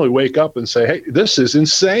would finally wake up and say, hey, this is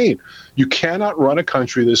insane. You cannot run a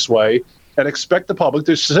country this way and expect the public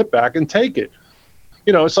to sit back and take it.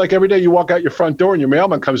 It's like every day you walk out your front door and your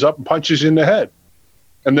mailman comes up and punches you in the head.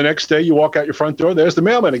 And the next day you walk out your front door, there's the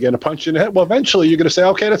mailman again to punch you in the head. Well, eventually you're going to say,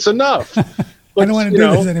 okay, that's enough. I don't want to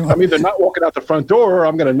do this anymore. I'm either not walking out the front door or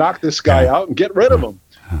I'm going to knock this guy out and get rid of him.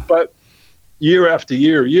 But year after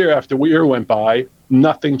year went by,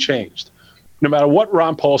 nothing changed. No matter what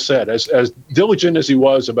Ron Paul said, as diligent as he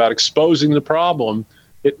was about exposing the problem,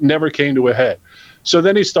 it never came to a head. So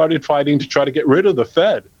then he started fighting to try to get rid of the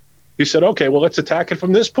Fed. He said, okay, well, let's attack it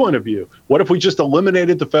from this point of view. What if we just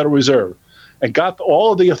eliminated the Federal Reserve and got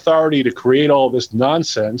all of the authority to create all this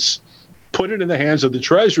nonsense, put it in the hands of the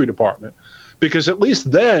Treasury Department? Because at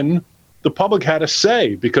least then the public had a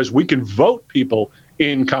say, because we can vote people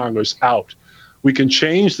in Congress out. We can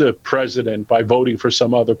change the president by voting for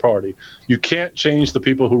some other party. You can't change the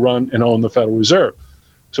people who run and own the Federal Reserve.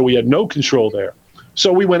 So we had no control there.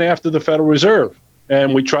 So we went after the Federal Reserve,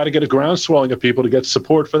 and we tried to get a groundswelling of people to get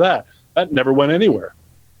support for that. That never went anywhere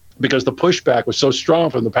because the pushback was so strong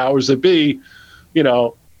from the powers that be.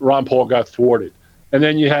 Ron Paul got thwarted. And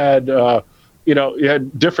then you had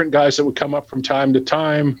different guys that would come up from time to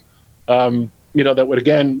time, that would,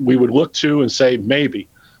 again, we would look to and say, maybe.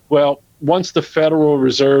 Well, once the Federal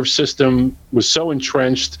Reserve System was so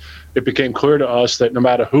entrenched, it became clear to us that no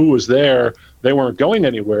matter who was there, they weren't going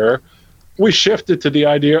anywhere. We shifted to the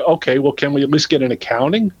idea, okay, well, can we at least get an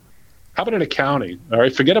accounting? How about an accounting? All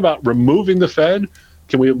right, forget about removing the Fed.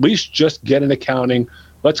 Can we at least just get an accounting?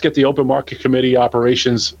 Let's get the open market committee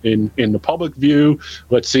operations in the public view.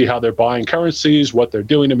 Let's see how they're buying currencies, what they're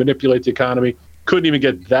doing to manipulate the economy. Couldn't even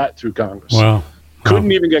get that through Congress. Wow.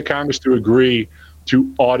 Couldn't even get Congress to agree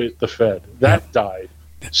to audit the Fed. That died.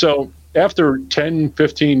 So after 10,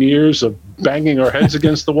 15 years of banging our heads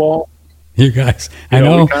against the wall, you guys, I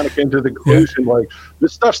know. We kind of came to the conclusion, like,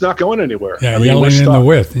 this stuff's not going anywhere. Yeah, yelling in the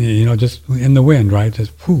wind, just in the wind, right?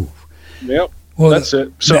 Just poof. Yep, well, that's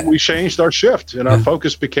it. So we changed our shift, and our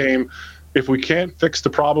focus became, if we can't fix the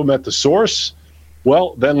problem at the source,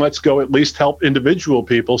 well, then let's go at least help individual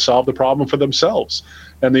people solve the problem for themselves.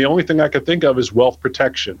 And the only thing I could think of is wealth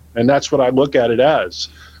protection. And that's what I look at it as,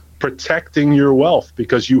 protecting your wealth,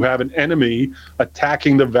 because you have an enemy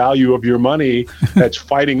attacking the value of your money that's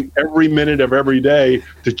fighting every minute of every day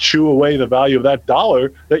to chew away the value of that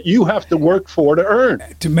dollar that you have to work for to earn.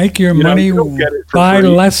 To make your money buy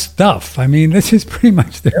less stuff. I mean, this is pretty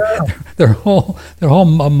much their whole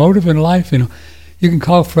motive in life. You can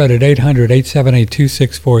call Fred at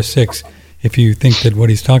 800-878-2646 if you think that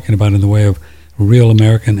what he's talking about in the way of real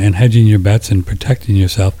American and hedging your bets and protecting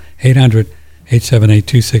yourself.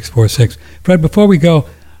 800-878-2646. Fred, before we go,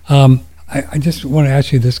 I just want to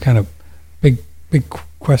ask you this kind of big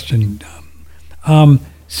question.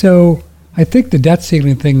 So I think the debt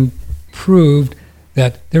ceiling thing proved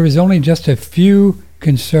that there is only just a few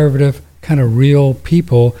conservative kind of real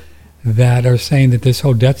people that are saying that this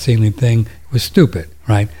whole debt ceiling thing was stupid,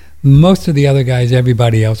 right? Most of the other guys,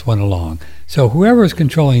 everybody else went along. So whoever is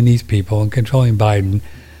controlling these people and controlling Biden,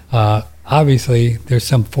 obviously there's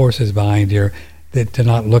some forces behind here that to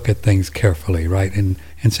not look at things carefully, right? And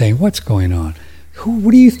saying, what's going on?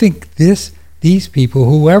 What do you think these people,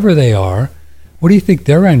 whoever they are, what do you think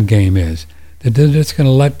their end game is? That they're just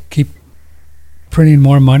going to keep printing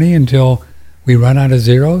more money until we run out of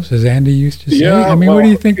zeros, as Andy used to say? Yeah, I mean, what do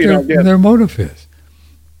you think their motive is?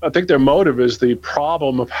 I think their motive is the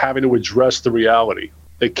problem of having to address the reality.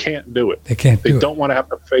 They can't do it. They don't want to have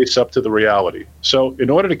to face up to the reality. So in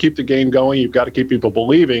order to keep the game going, you've got to keep people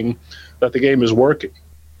believing that the game is working.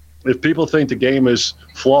 If people think the game is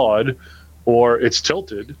flawed or it's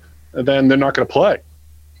tilted, then they're not going to play.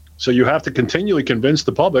 So you have to continually convince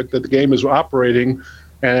the public that the game is operating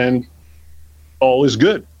and all is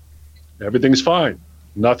good. Everything's fine.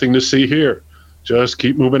 Nothing to see here. Just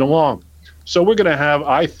keep moving along. So we're going to have,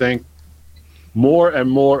 I think, more and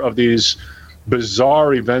more of these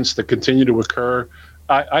bizarre events that continue to occur.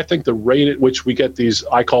 I think the rate at which we get these,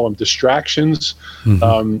 I call them distractions,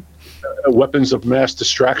 weapons of mass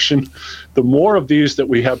distraction, the more of these that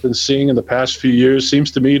we have been seeing in the past few years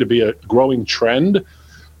seems to me to be a growing trend.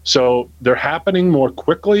 So they're happening more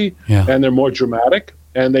quickly and they're more dramatic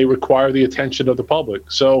and they require the attention of the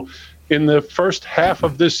public. So in the first half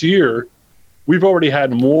of this year, we've already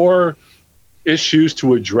had more issues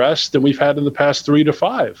to address than we've had in the past 3 to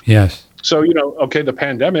 5. Yes. So, the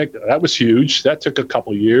pandemic, that was huge. That took a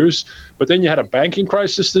couple years. But then you had a banking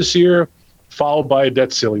crisis this year, followed by a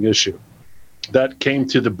debt ceiling issue that came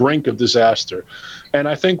to the brink of disaster. And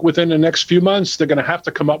I think within the next few months, they're going to have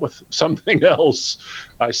to come up with something else.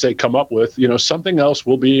 I say come up with, something else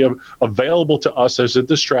will be available to us as a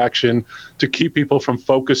distraction to keep people from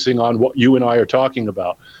focusing on what you and I are talking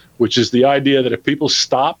about, which is the idea that if people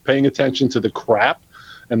stop paying attention to the crap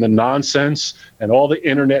and the nonsense and all the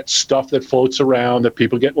internet stuff that floats around that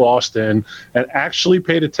people get lost in and actually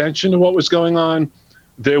paid attention to what was going on,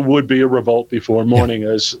 there would be a revolt before morning,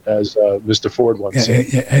 as Mr. Ford once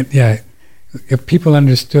said. Yeah. If people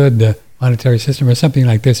understood the monetary system or something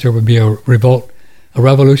like this, there would be a revolt, a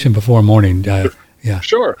revolution before morning.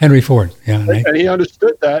 Sure. Henry Ford. Yeah. And he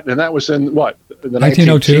understood that, and that was in what? The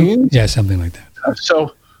 1902? Yeah, something like that.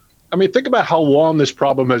 So, think about how long this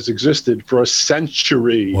problem has existed. For a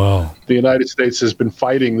century, wow. The United States has been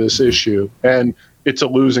fighting this issue, and it's a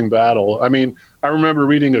losing battle. I remember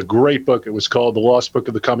reading a great book. It was called The Lost Book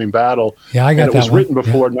of the Coming Battle. Yeah, I got that. It was written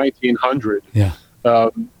before 1900. Yeah.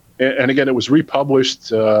 And again, it was republished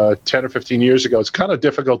 10 or 15 years ago. It's kind of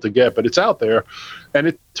difficult to get, but it's out there. And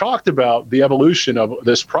it talked about the evolution of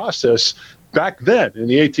this process back then in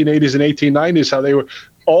the 1880s and 1890s, how they were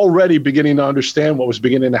already beginning to understand what was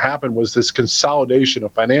beginning to happen was this consolidation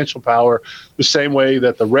of financial power, the same way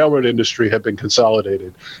that the railroad industry had been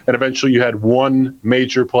consolidated. And eventually you had one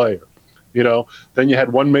major player, then you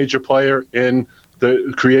had one major player in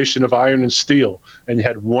the creation of iron and steel, and you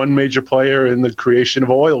had one major player in the creation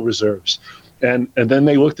of oil reserves. And then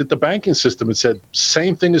they looked at the banking system and said,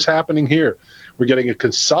 same thing is happening here. We're getting a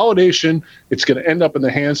consolidation. It's going to end up in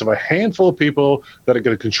the hands of a handful of people that are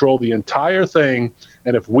going to control the entire thing.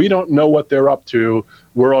 And if we don't know what they're up to,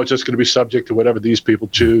 we're all just going to be subject to whatever these people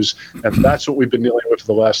choose. And that's what we've been dealing with for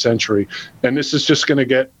the last century. And this is just going to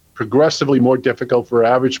get progressively more difficult for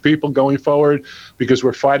average people going forward because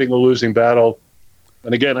we're fighting a losing battle.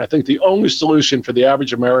 And again, I think the only solution for the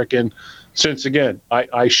average American, since again,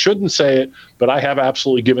 I shouldn't say it, but I have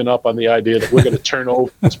absolutely given up on the idea that we're going to turn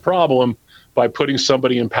over this problem by putting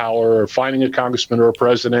somebody in power or finding a congressman or a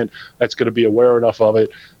president that's going to be aware enough of it.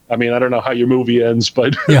 I don't know how your movie ends,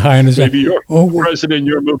 but yeah, I understand. Maybe your president in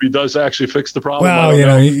your movie does actually fix the problem.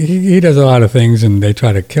 Well, he does a lot of things and they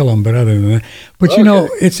try to kill him, but other than that. But,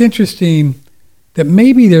 it's interesting that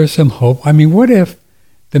maybe there's some hope. What if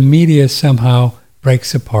the media somehow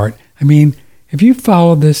breaks apart? If you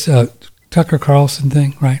follow this Tucker Carlson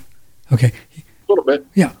thing, right? Okay. A little bit.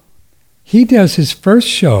 Yeah. He does his first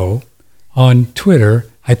show on Twitter,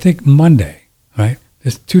 I think Monday, right?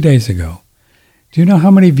 Just 2 days ago. Do you know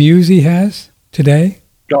how many views he has today?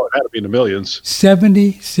 No, it had to be in the millions.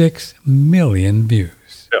 76 million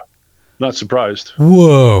views. Yeah. Not surprised.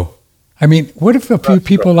 Whoa. What if a few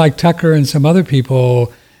people like Tucker and some other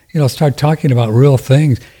people, start talking about real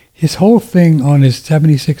things? His whole thing on his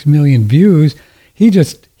 76 million views,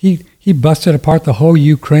 he busted apart the whole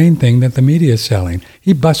Ukraine thing that the media is selling.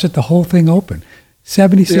 He busted the whole thing open.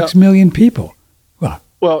 76 million people. Well,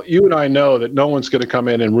 Well, you and I know that no one's going to come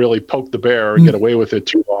in and really poke the bear and get away with it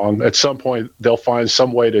too long. At some point, they'll find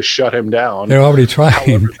some way to shut him down. They're already trying.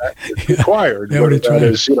 However, that is required. They're already trying.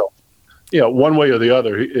 Is, one way or the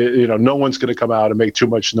other. No one's going to come out and make too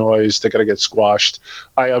much noise. They're going to get squashed.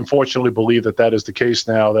 I unfortunately believe that is the case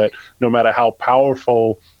now. That no matter how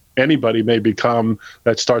powerful anybody may become,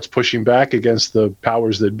 that starts pushing back against the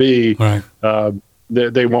powers that be, right.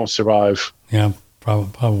 They won't survive. Yeah,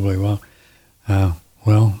 probably will.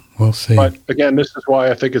 Well, we'll see. But again, this is why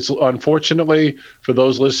I think it's, unfortunately, for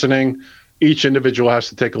those listening, each individual has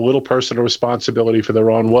to take a little personal responsibility for their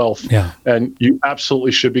own wealth. Yeah. And you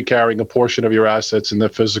absolutely should be carrying a portion of your assets in the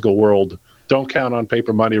physical world. Don't count on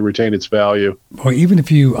paper money to retain its value. Or even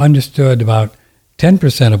if you understood about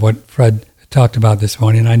 10% of what Fred talked about this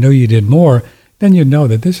morning, and I know you did more, then you'd know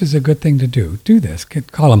that this is a good thing to do. Do this.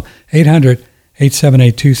 Call them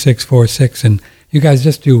 800-878-2646, and you guys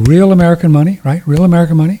just do real American money, right? Real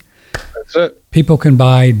American money. That's it. People can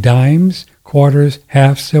buy dimes, quarters,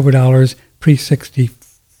 halves, silver dollars,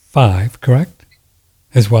 pre-65, correct?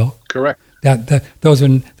 As well. Correct. Those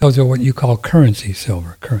are what you call currency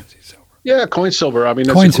silver. Yeah, coin silver. I mean,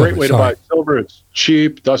 it's a great way to buy silver. It's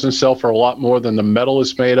cheap, doesn't sell for a lot more than the metal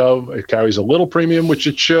is made of. It carries a little premium, which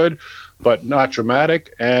it should, but not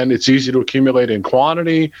dramatic, and it's easy to accumulate in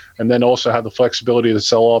quantity, and then also have the flexibility to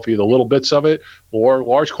sell off either little bits of it or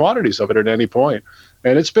large quantities of it at any point.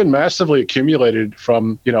 And it's been massively accumulated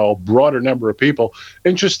from a broader number of people.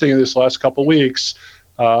 Interesting, in this last couple of weeks,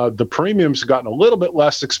 the premiums have gotten a little bit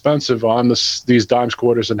less expensive on these dimes,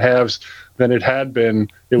 quarters, and halves than it had been.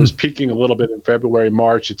 It was peaking a little bit in February,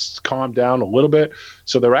 March. It's calmed down a little bit,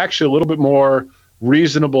 so they're actually a little bit more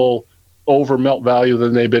reasonable over melt value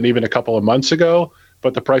than they've been even a couple of months ago,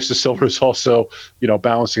 but the price of silver is also,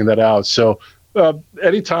 balancing that out. So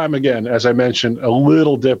anytime, again, as I mentioned, a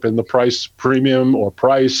little dip in the price premium or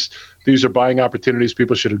price, these are buying opportunities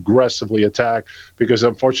people should aggressively attack, because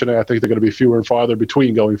unfortunately, I think they're going to be fewer and farther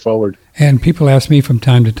between going forward. And people ask me from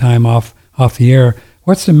time to time off the air,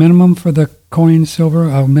 what's the minimum for the coin silver?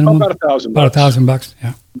 Minimum? About $1,000. About $1,000,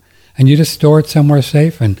 yeah. And you just store it somewhere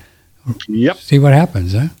safe and see what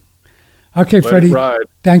happens, huh? Okay, Freddie,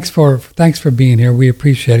 thanks for being here. We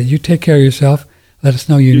appreciate it. You take care of yourself. Let us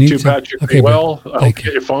know you need too, some. Patrick. Okay, well, I'll thank get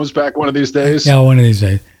you. your phones back one of these days. Yeah, one of these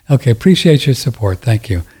days. Okay, appreciate your support. Thank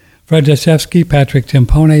you. Fred Dashvsky, Patrick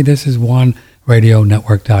Timpone. This is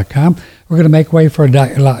OneRadioNetwork.com. We're going to make way for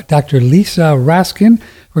Dr. Lisa Raskin.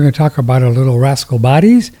 We're going to talk about our little rascal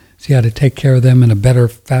bodies, see how to take care of them in a better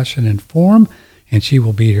fashion and form, and she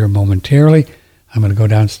will be here momentarily. I'm going to go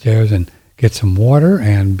downstairs and get some water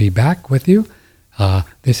and be back with you.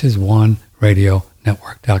 This is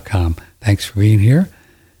OneRadioNetwork.com. Thanks for being here.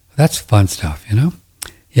 That's fun stuff,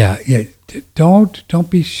 Yeah. Don't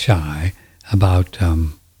be shy about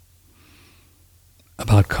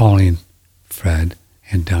calling Fred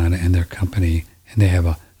and Donna and their company, and they have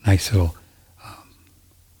a nice little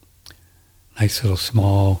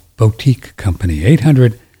small boutique company.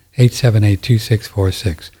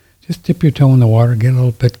 800-878-2646. Just dip your toe in the water, get a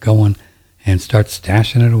little bit going, and start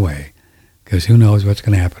stashing it away. Because who knows what's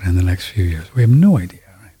going to happen in the next few years. We have no idea.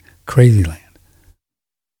 Right? Crazy land.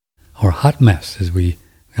 Or hot mess, as we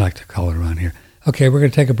like to call it around here. Okay, we're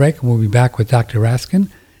going to take a break, and we'll be back with Dr. Raskin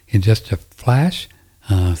in just a flash.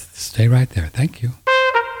 Stay right there. Thank you.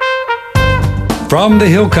 From the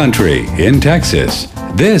Hill Country in Texas,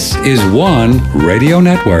 this is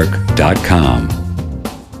OneRadioNetwork.com.